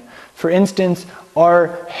again. For instance,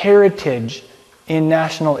 our heritage in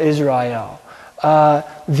national Israel,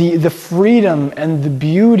 the freedom and the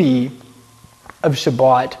beauty of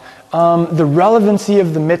Shabbat, the relevancy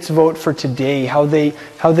of the mitzvot for today, how they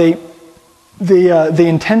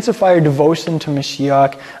intensify our devotion to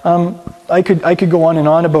Mashiach. I could go on and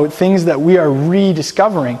on about things that we are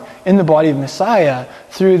rediscovering in the body of Messiah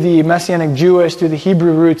through the Messianic Jewish, through the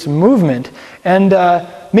Hebrew roots movement. And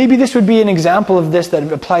maybe this would be an example of this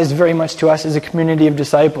that applies very much to us as a community of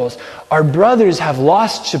disciples. Our brothers have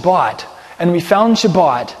lost Shabbat, and we found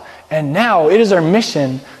Shabbat, and now it is our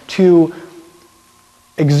mission to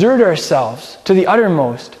exert ourselves to the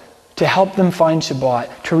uttermost to help them find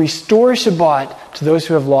Shabbat, to restore Shabbat to those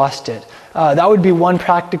who have lost it. That would be one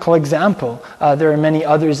practical example. There are many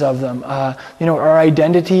others of them. Our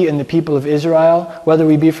identity in the people of Israel, whether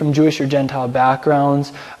we be from Jewish or Gentile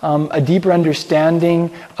backgrounds, a deeper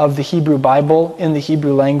understanding of the Hebrew Bible in the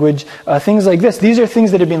Hebrew language, things like this. These are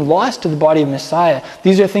things that have been lost to the body of Messiah.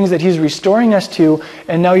 These are things that He's restoring us to,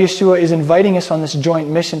 and now Yeshua is inviting us on this joint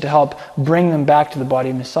mission to help bring them back to the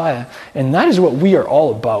body of Messiah. And that is what we are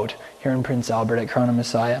all about here in Prince Albert at Crown of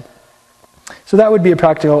Messiah. So that would be a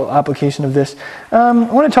practical application of this. I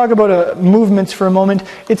want to talk about movements for a moment.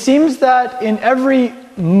 It seems that in every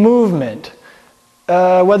movement,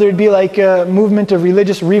 whether it be like a movement of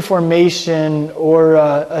religious reformation or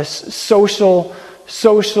a social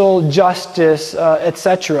justice,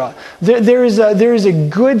 etc., there is a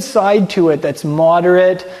good side to it that's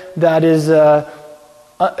moderate,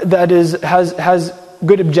 has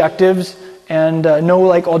good objectives, and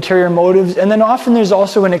no ulterior motives. And then often there's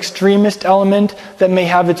also an extremist element that may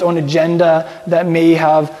have its own agenda, that may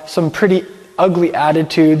have some pretty ugly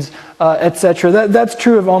attitudes, etc. That's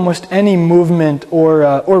true of almost any movement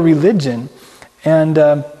or religion. And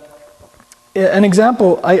an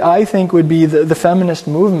example, I think, would be the feminist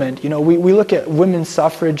movement. We look at women's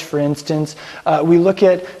suffrage, for instance. We look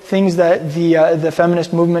at things that the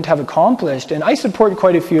feminist movement have accomplished, and I support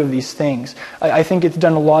quite a few of these things. I think it's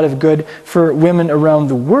done a lot of good for women around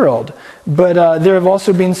the world. But there have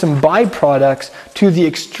also been some byproducts to the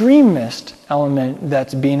extremist element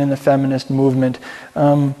that's been in the feminist movement.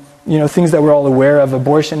 Things that we're all aware of: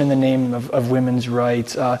 abortion in the name of women's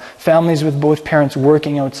rights, families with both parents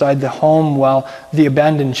working outside the home while the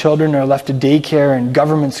abandoned children are left to daycare and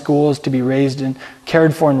government schools to be raised and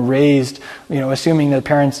cared for and raised, assuming that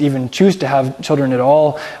parents even choose to have children at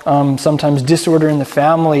all. Sometimes disorder in the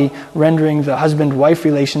family, rendering the husband-wife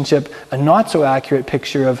relationship a not so accurate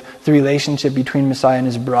picture of the relationship between Messiah and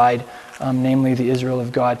His bride. Namely the Israel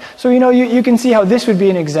of God. So you can see how this would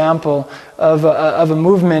be an example of a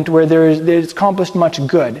movement where there's accomplished much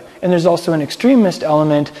good, and there's also an extremist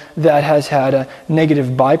element that has had negative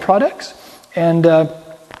byproducts. And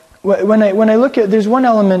when I look at, there's one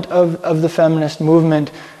element of the feminist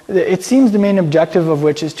movement. It seems the main objective of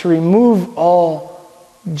which is to remove all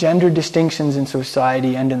gender distinctions in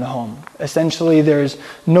society and in the home. Essentially, there's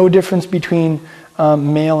no difference between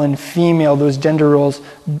male and female. Those gender roles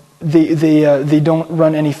they don't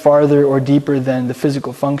run any farther or deeper than the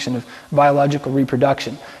physical function of biological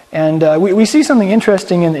reproduction. And we see something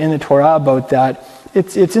interesting in the Torah about that.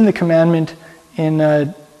 It's in the commandment in,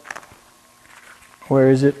 where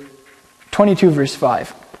is it? 22 verse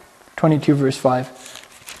 5. 22 verse 5.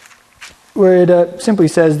 Where it simply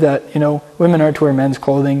says that, women are to wear men's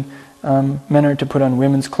clothing, men are to put on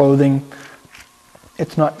women's clothing.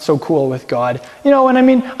 It's not so cool with God. And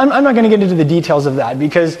I'm not going to get into the details of that,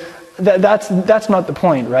 because that's not the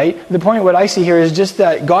point, right? The point, what I see here, is just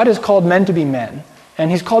that God has called men to be men, and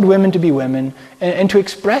He's called women to be women, and to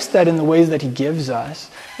express that in the ways that He gives us.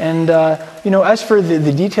 And, as for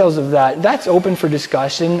the details of that, that's open for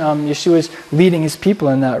discussion. Yeshua's leading His people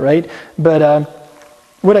in that, right? But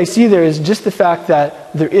what I see there is just the fact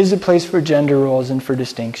that there is a place for gender roles and for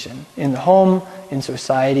distinction in the home, in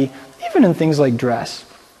society, even in things like dress.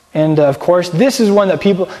 And of course, this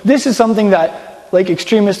is something that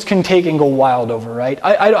extremists can take and go wild over, right?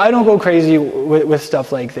 I don't go crazy with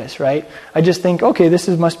stuff like this, right? I just think, okay, this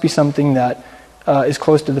must be something that is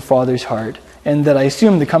close to the Father's heart, and that I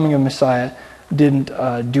assume the coming of Messiah didn't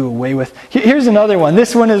do away with. Here's another one.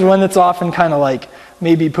 This one is one that's often kind of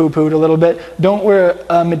maybe poo-pooed a little bit. Don't wear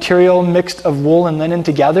a material mixed of wool and linen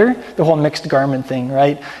together, the whole mixed garment thing,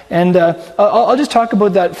 right? And I'll just talk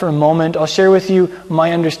about that for a moment. I'll share with you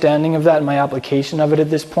my understanding of that and my application of it at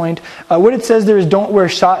this point. What it says there is, don't wear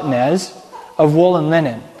shatnez of wool and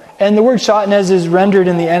linen. And the word shatnez is rendered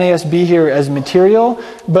in the NASB here as material,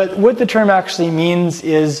 but what the term actually means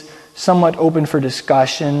is somewhat open for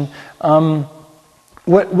discussion.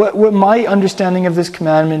 What my understanding of this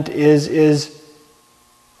commandment is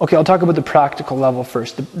okay, I'll talk about the practical level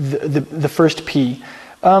first, the first P.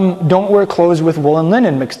 Don't wear clothes with wool and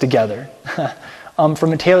linen mixed together.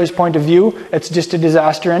 From a tailor's point of view, it's just a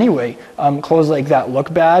disaster anyway. Clothes like that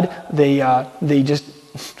look bad. They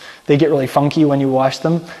get really funky when you wash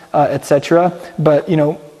them, etc. But,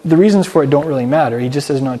 the reasons for it don't really matter. He just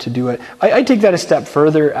says not to do it. I take that a step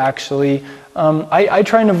further, actually. I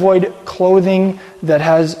try and avoid clothing that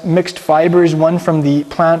has mixed fibers, one from the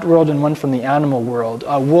plant world and one from the animal world.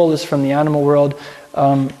 Wool is from the animal world,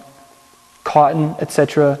 cotton,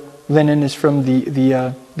 etc. Linen is from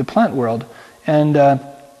the plant world. And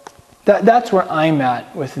that's where I'm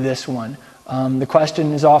at with this one. The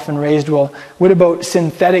question is often raised, well, what about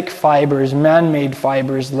synthetic fibers, man-made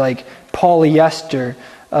fibers like polyester,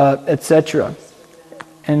 etc.?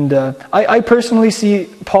 And I personally see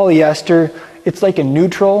polyester, it's like a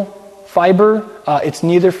neutral fiber. It's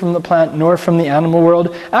neither from the plant nor from the animal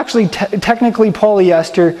world. Actually, technically,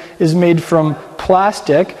 polyester is made from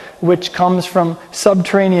plastic, which comes from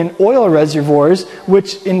subterranean oil reservoirs,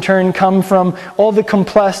 which in turn come from all the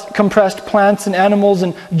compressed plants and animals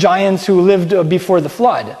and giants who lived before the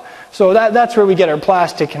flood. So that's where we get our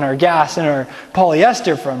plastic and our gas and our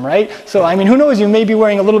polyester from, right? So, who knows, you may be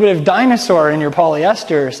wearing a little bit of dinosaur in your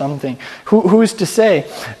polyester or something. Who's to say?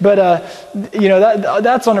 But,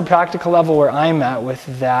 that's on a practical level where I'm at with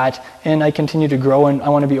that, and I continue to grow, and I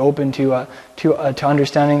want to be open to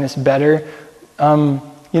understanding this better. I'll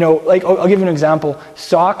give you an example.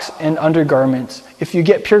 Socks and undergarments. If you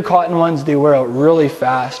get pure cotton ones, they wear out really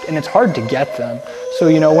fast, and it's hard to get them.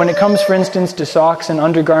 So, when it comes, for instance, to socks and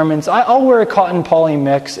undergarments, I'll wear a cotton poly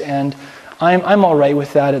mix, and I'm all right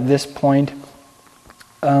with that at this point.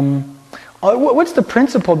 What's the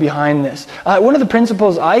principle behind this? One of the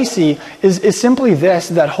principles I see is simply this,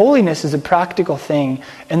 that holiness is a practical thing,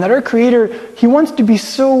 and that our Creator, He wants to be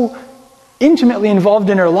so intimately involved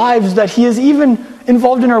in our lives that He is even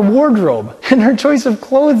involved in our wardrobe and our choice of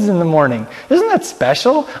clothes in the morning. Isn't that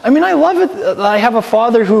special? I love it that I have a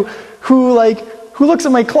Father who looks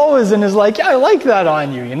at my clothes and is like, yeah, I like that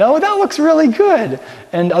on you, that looks really good.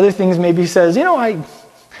 And other things maybe says,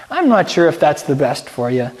 I'm not sure if that's the best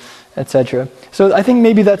for you, etc. So I think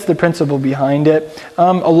maybe that's the principle behind it.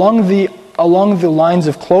 Along the lines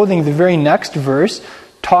of clothing, the very next verse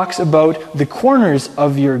talks about the corners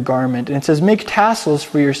of your garment. And it says, make tassels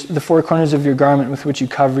for the four corners of your garment with which you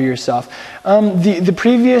cover yourself. The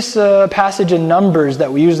previous passage in Numbers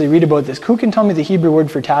that we usually read about this, who can tell me the Hebrew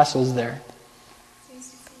word for tassels there?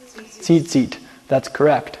 Tzitzit. That's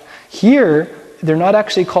correct. Here, they're not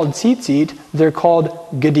actually called tzitzit, they're called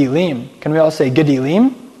gedilim. Can we all say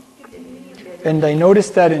gedilim? And I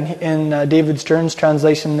noticed that in David Stern's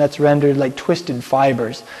translation, that's rendered like twisted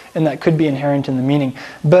fibers, and that could be inherent in the meaning.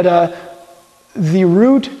 But the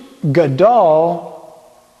root gadol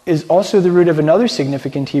is also the root of another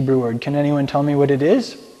significant Hebrew word. Can anyone tell me what it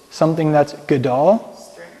is? Something that's gadol?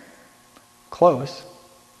 Close.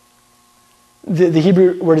 The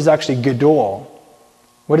Hebrew word is actually gadol.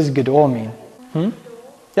 What does gadol mean?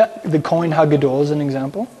 Yeah, the Kohen HaGadol is an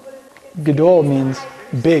example. Gadol means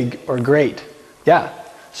big or great. Yeah.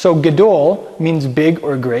 So Gadol means big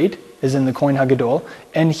or great, is in the Kohen HaGadol.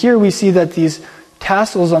 And here we see that these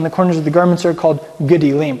tassels on the corners of the garments are called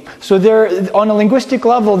Gedolim. So there, on a linguistic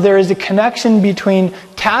level, there is a connection between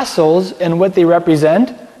tassels and what they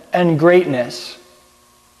represent and greatness.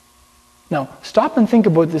 Now, stop and think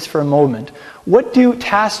about this for a moment. What do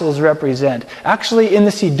tassels represent? Actually, in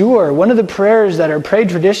the Siddur, one of the prayers that are prayed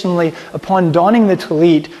traditionally upon donning the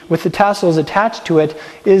talit with the tassels attached to it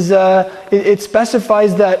is, it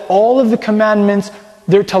specifies that all of the commandments,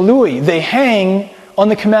 they're talui, they hang on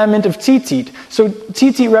the commandment of tzitzit. So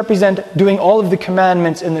tzitzit represent doing all of the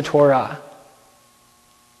commandments in the Torah.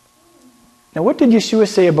 Now, what did Yeshua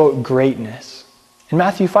say about greatness? In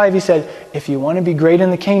Matthew 5, he said, if you want to be great in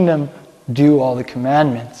the kingdom, do all the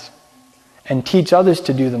commandments and teach others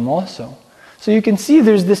to do them also. So you can see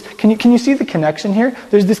there's this, can you see the connection here?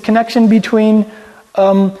 There's this connection between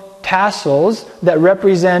tassels that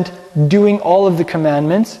represent doing all of the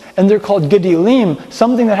commandments, and they're called Gedolim,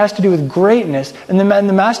 something that has to do with greatness. And the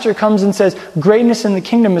master comes and says, greatness in the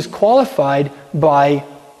kingdom is qualified by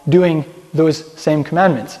doing those same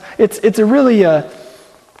commandments. It's a really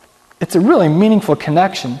meaningful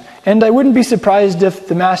connection. And I wouldn't be surprised if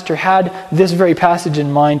the master had this very passage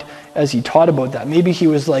in mind as he taught about that. Maybe he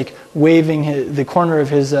was like waving the corner of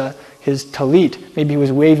his talit. Maybe he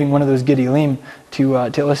was waving one of those Gedolim to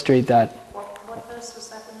illustrate that. What verse was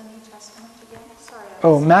that in the New Testament again? Sorry.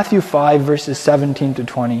 Oh, Matthew 5, verses 17 to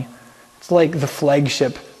 20. It's like the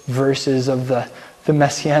flagship verses of the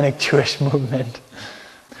Messianic Jewish movement.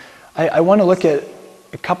 I want to look at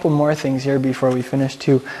a couple more things here before we finish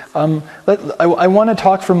too. I want to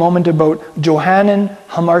talk for a moment about Johanan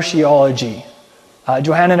hamartiology.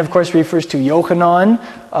 Johanan, of course, refers to Yochanan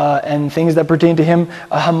and things that pertain to him.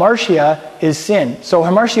 Hamartia is sin. So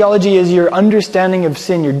hamartiology is your understanding of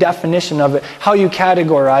sin, your definition of it, how you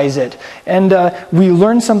categorize it. And we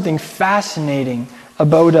learn something fascinating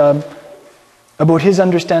about his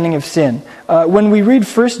understanding of sin. When we read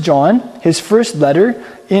 1 John, his first letter,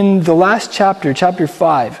 in the last chapter, chapter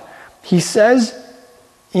 5, he says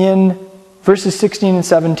in verses 16 and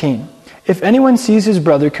 17, if anyone sees his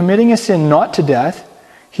brother committing a sin not to death,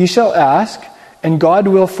 he shall ask, and God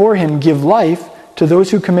will for him give life to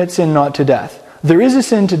those who commit sin not to death. There is a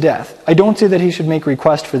sin to death. I don't say that he should make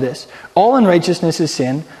request for this. All unrighteousness is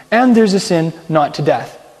sin, and there's a sin not to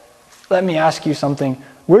death. Let me ask you something.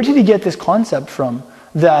 Where did he get this concept from?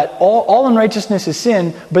 That all unrighteousness is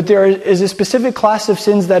sin, but there is a specific class of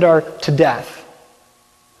sins that are to death.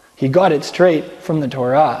 He got it straight from the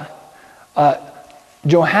Torah.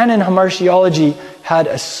 Johanan hamartiology had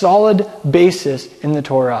a solid basis in the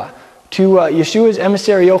Torah. To Yeshua's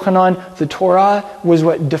emissary Yochanan, the Torah was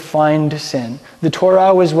what defined sin. The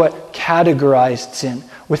Torah was what categorized sin.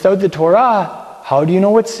 Without the Torah, how do you know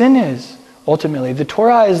what sin is? Ultimately, the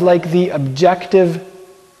Torah is like the objective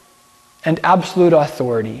and absolute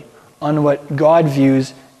authority on what God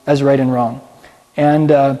views as right and wrong.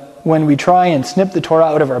 And when we try and snip the Torah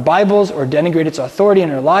out of our Bibles or denigrate its authority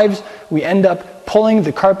in our lives, we end up pulling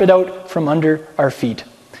the carpet out from under our feet.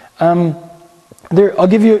 I'll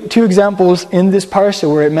give you two examples in this parsha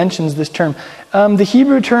where it mentions this term. The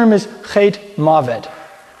Hebrew term is chet mavet.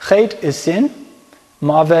 Chet is sin,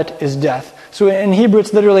 mavet is death. So in Hebrew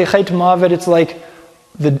it's literally chet mavet, it's like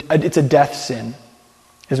it's a death sin,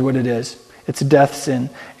 is what it is. It's a death sin.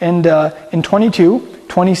 And in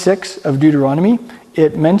 22:26 of Deuteronomy,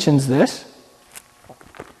 it mentions this.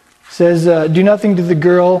 It says, do nothing to the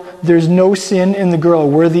girl, there's no sin in the girl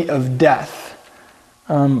worthy of death.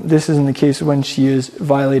 This is in the case when she is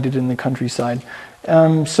violated in the countryside.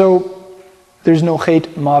 So there's no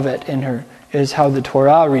chet mavet in her, is how the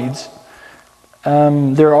Torah reads.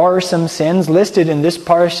 There are some sins listed in this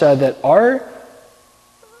parsha that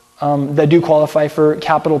do qualify for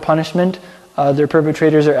capital punishment. Their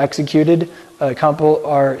perpetrators are executed. A couple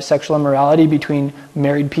are sexual immorality between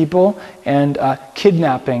married people and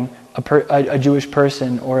kidnapping a Jewish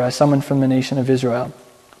person or someone from the nation of Israel,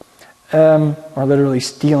 or literally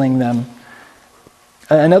stealing them.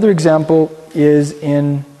 Another example is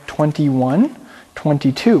in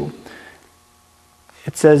 21:22.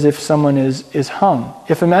 It says if someone is hung.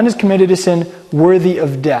 If a man has committed a sin worthy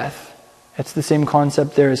of death, it's the same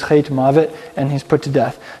concept there as chet mavet, and he's put to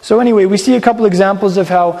death. So anyway, we see a couple examples of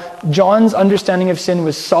how John's understanding of sin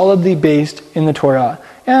was solidly based in the Torah.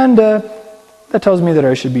 And that tells me that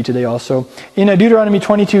I should be today also. In Deuteronomy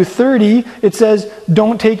 22:30, it says,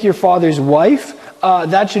 don't take your father's wife.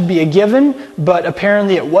 that should be a given, but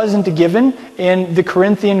apparently it wasn't a given in the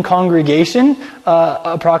Corinthian congregation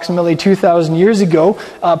approximately 2,000 years ago.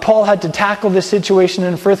 Paul had to tackle this situation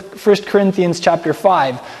in 1 Corinthians chapter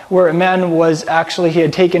 5, where a man he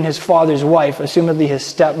had taken his father's wife, assumedly his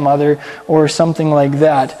stepmother or something like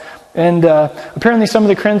that. And apparently some of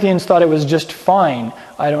the Corinthians thought it was just fine.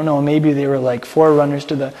 I don't know, maybe they were like forerunners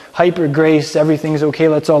to the hyper grace, everything's okay,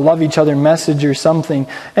 let's all love each other message or something.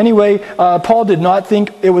 Anyway, Paul did not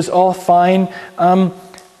think it was all fine.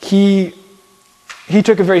 He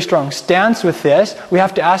took a very strong stance with this. We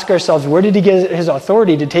have to ask ourselves, where did he get his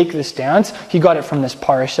authority to take this stance? He got it from this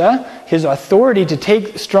parsha. His authority to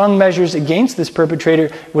take strong measures against this perpetrator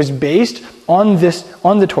was based on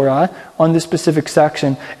the Torah, on this specific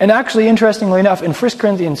section. And actually, interestingly enough, in 1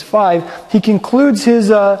 Corinthians 5, he concludes his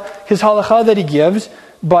halakha that he gives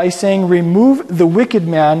by saying, remove the wicked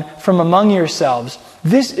man from among yourselves.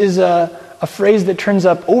 This is a phrase that turns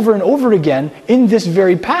up over and over again in this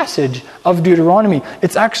very passage of Deuteronomy.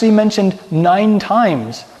 It's actually mentioned 9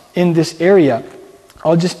 times in this area.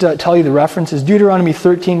 I'll just tell you the references. Deuteronomy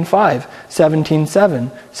 13:5, 17:7,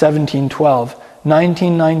 17:12,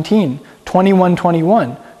 19:19,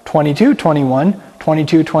 21:21, 22:21,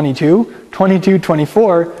 22:22,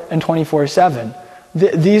 22:24, and 24:7.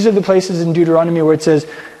 These are the places in Deuteronomy where it says,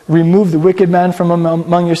 remove the wicked man from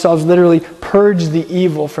among yourselves, literally purge the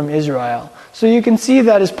evil from Israel. So you can see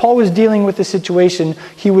that as Paul was dealing with the situation,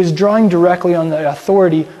 he was drawing directly on the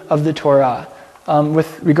authority of the Torah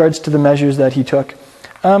with regards to the measures that he took.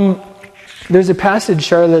 There's a passage,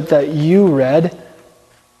 Charlotte, that you read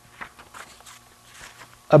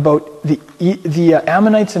about the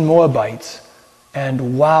Ammonites and Moabites,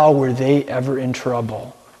 and wow, were they ever in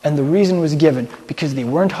trouble. And the reason was given because they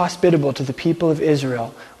weren't hospitable to the people of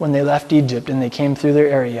Israel when they left Egypt and they came through their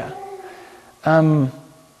area.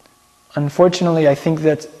 Unfortunately, I think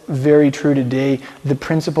that's very true today. The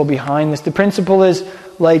principle behind this, the principle is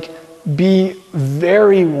be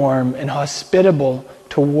very warm and hospitable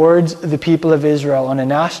towards the people of Israel on a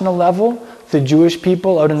national level, the Jewish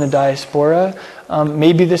people out in the diaspora.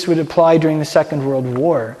 Maybe this would apply during the Second World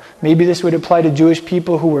War. Maybe this would apply to Jewish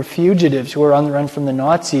people who were fugitives, who were on the run from the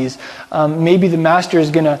Nazis. Maybe the Master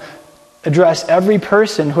is going to address every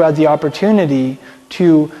person who had the opportunity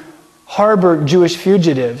to harbor Jewish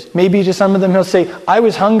fugitives. Maybe to some of them he'll say, I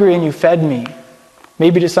was hungry and you fed me.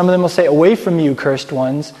 Maybe to some of them he'll say, away from you, cursed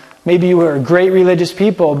ones. Maybe you were great religious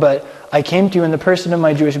people, but I came to you in the person of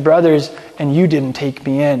my Jewish brothers and you didn't take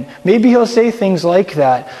me in. Maybe he'll say things like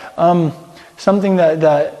that. Something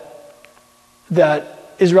that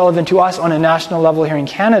is relevant to us on a national level here in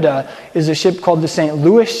Canada is a ship called the St.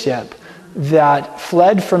 Louis ship that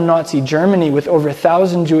fled from Nazi Germany with over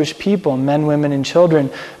 1,000 Jewish people, men, women, and children.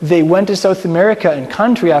 They went to South America, and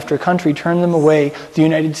country after country turned them away. The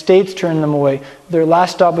United States turned them away. Their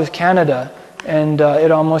last stop was Canada. And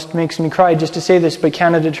it almost makes me cry just to say this, but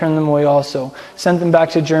Canada turned them away also. Sent them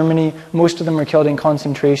back to Germany. Most of them were killed in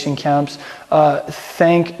concentration camps.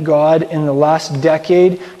 Thank God, in the last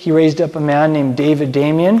decade, he raised up a man named David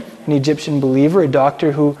Damien, an Egyptian believer, a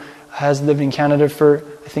doctor who has lived in Canada for,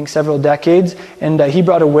 I think, several decades. And he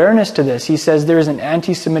brought awareness to this. He says there is an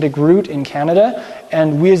anti-Semitic root in Canada,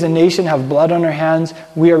 and we as a nation have blood on our hands.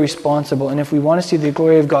 We are responsible. And if we want to see the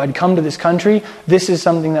glory of God come to this country, this is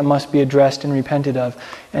something that must be addressed and repented of.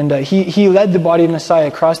 And he led the body of Messiah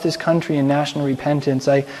across this country in national repentance.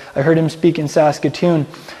 I heard him speak in Saskatoon.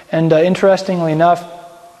 And interestingly enough,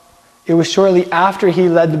 it was shortly after he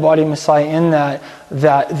led the body of Messiah in that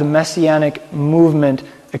the Messianic movement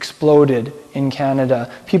exploded in Canada.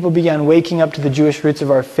 People began waking up to the Jewish roots of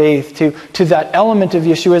our faith, to that element of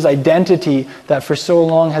Yeshua's identity that for so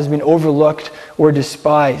long has been overlooked or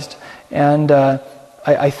despised. And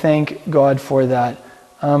I thank God for that.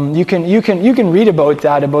 You can read about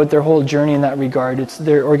that, about their whole journey in that regard.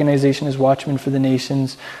 Their organization is Watchmen for the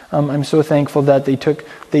Nations. I'm so thankful that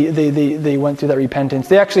they went through that repentance.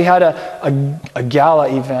 They actually had a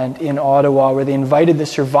gala event in Ottawa where they invited the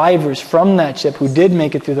survivors from that ship who did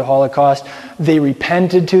make it through the Holocaust. They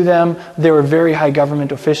repented to them. There were very high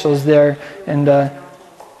government officials there. And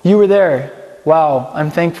you were there. Wow.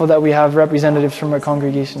 I'm thankful that we have representatives from our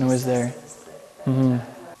congregation who was there. Mm-hmm.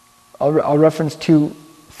 I'll reference two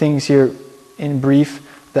things here in brief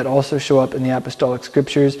that also show up in the apostolic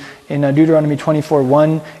scriptures. In Deuteronomy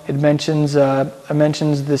 24:1, it mentions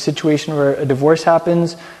the situation where a divorce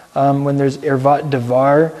happens when there's ervat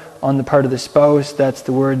davar on the part of the spouse. That's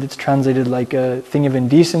the word that's translated like a thing of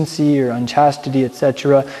indecency or unchastity,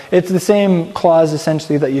 etc. It's the same clause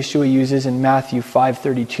essentially that Yeshua uses in Matthew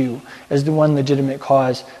 5:32 as the one legitimate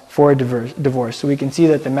cause for a divorce. So we can see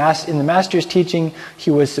that in the master's teaching,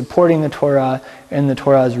 he was supporting the Torah and the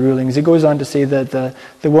Torah's rulings. It goes on to say that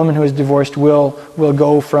the woman who is divorced will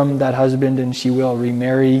go from that husband and she will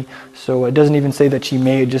remarry. So it doesn't even say that she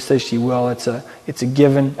may, it just says she will. It's a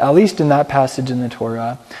given, at least in that passage in the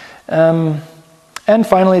Torah. And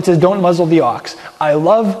finally it says, don't muzzle the ox.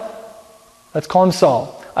 Let's call him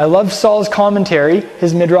Saul. I love Saul's commentary,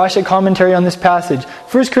 his Midrashic commentary on this passage.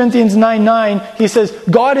 1 Corinthians 9:9, he says,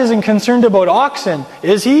 God isn't concerned about oxen,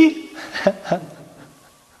 is he?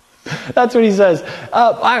 That's what he says.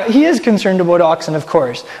 He is concerned about oxen, of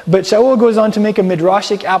course. But Shaul goes on to make a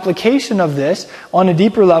Midrashic application of this on a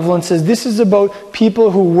deeper level and says, this is about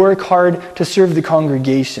people who work hard to serve the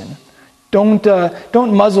congregation. Don't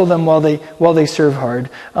muzzle them while they serve hard.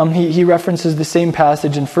 He references the same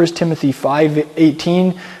passage in 1 Timothy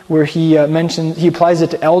 5:18, where he applies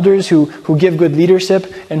it to elders who give good leadership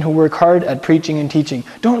and who work hard at preaching and teaching.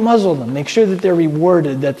 Don't muzzle them. Make sure that they're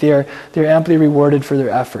rewarded, that they're amply rewarded for their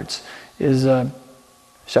efforts. Is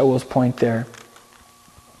Shaul's point there.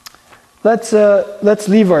 Let's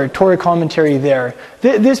leave our Torah commentary there.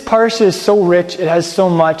 This parsha is so rich; it has so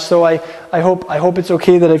much. So I hope it's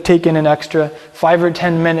okay that I've taken an extra 5 or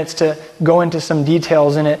 10 minutes to go into some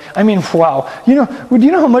details in it. I mean, wow! Do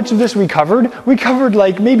you know how much of this we covered? We covered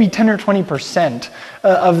like maybe 10 or 20%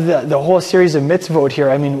 of the whole series of mitzvot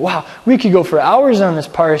here. I mean, wow! We could go for hours on this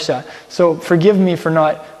parsha. So forgive me for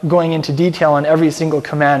not going into detail on every single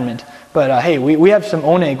commandment. But hey, we have some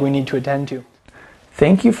oneg we need to attend to.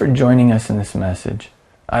 Thank you for joining us in this message.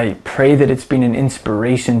 I pray that it's been an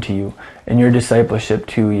inspiration to you in your discipleship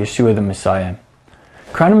to Yeshua the Messiah.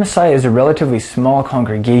 Crown of Messiah is a relatively small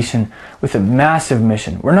congregation with a massive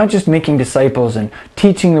mission. We're not just making disciples and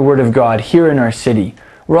teaching the Word of God here in our city.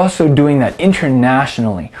 We're also doing that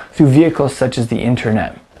internationally through vehicles such as the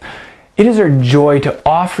internet. It is our joy to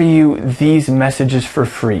offer you these messages for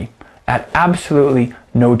free at absolutely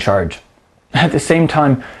no charge. At the same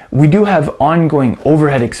time, we do have ongoing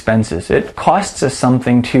overhead expenses. It costs us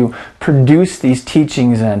something to produce these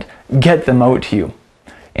teachings and get them out to you.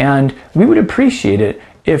 And we would appreciate it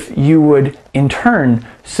if you would, in turn,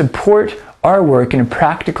 support our work in a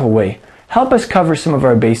practical way. Help us cover some of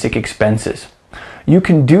our basic expenses. You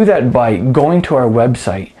can do that by going to our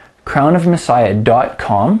website,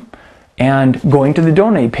 crownofmessiah.com, and going to the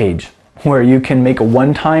donate page, where you can make a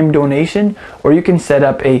one-time donation or you can set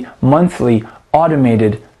up a monthly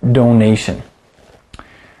automated donation.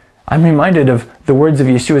 I'm reminded of the words of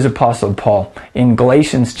Yeshua's apostle Paul in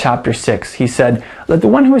Galatians chapter 6. He said, let the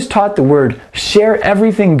one who is taught the word share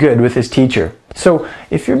everything good with his teacher. So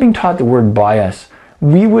if you're being taught the word by us,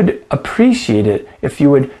 we would appreciate it if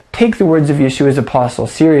you would take the words of Yeshua's apostle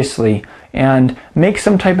seriously and make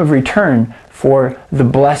some type of return for the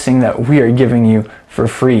blessing that we are giving you for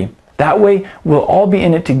free. That way, we'll all be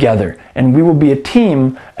in it together, and we will be a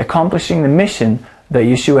team accomplishing the mission that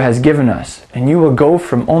Yeshua has given us. And you will go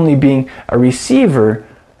from only being a receiver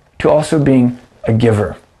to also being a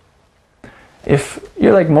giver. If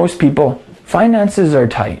you're like most people, finances are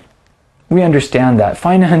tight. We understand that.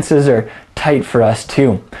 Finances are tight for us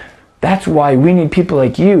too. That's why we need people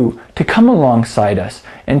like you to come alongside us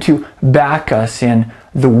and to back us in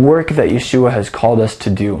the work that Yeshua has called us to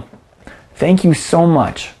do. Thank you so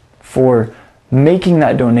much for making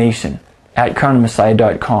that donation at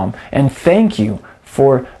crownofmessiah.com, and thank you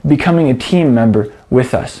for becoming a team member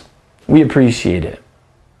with us. We appreciate it.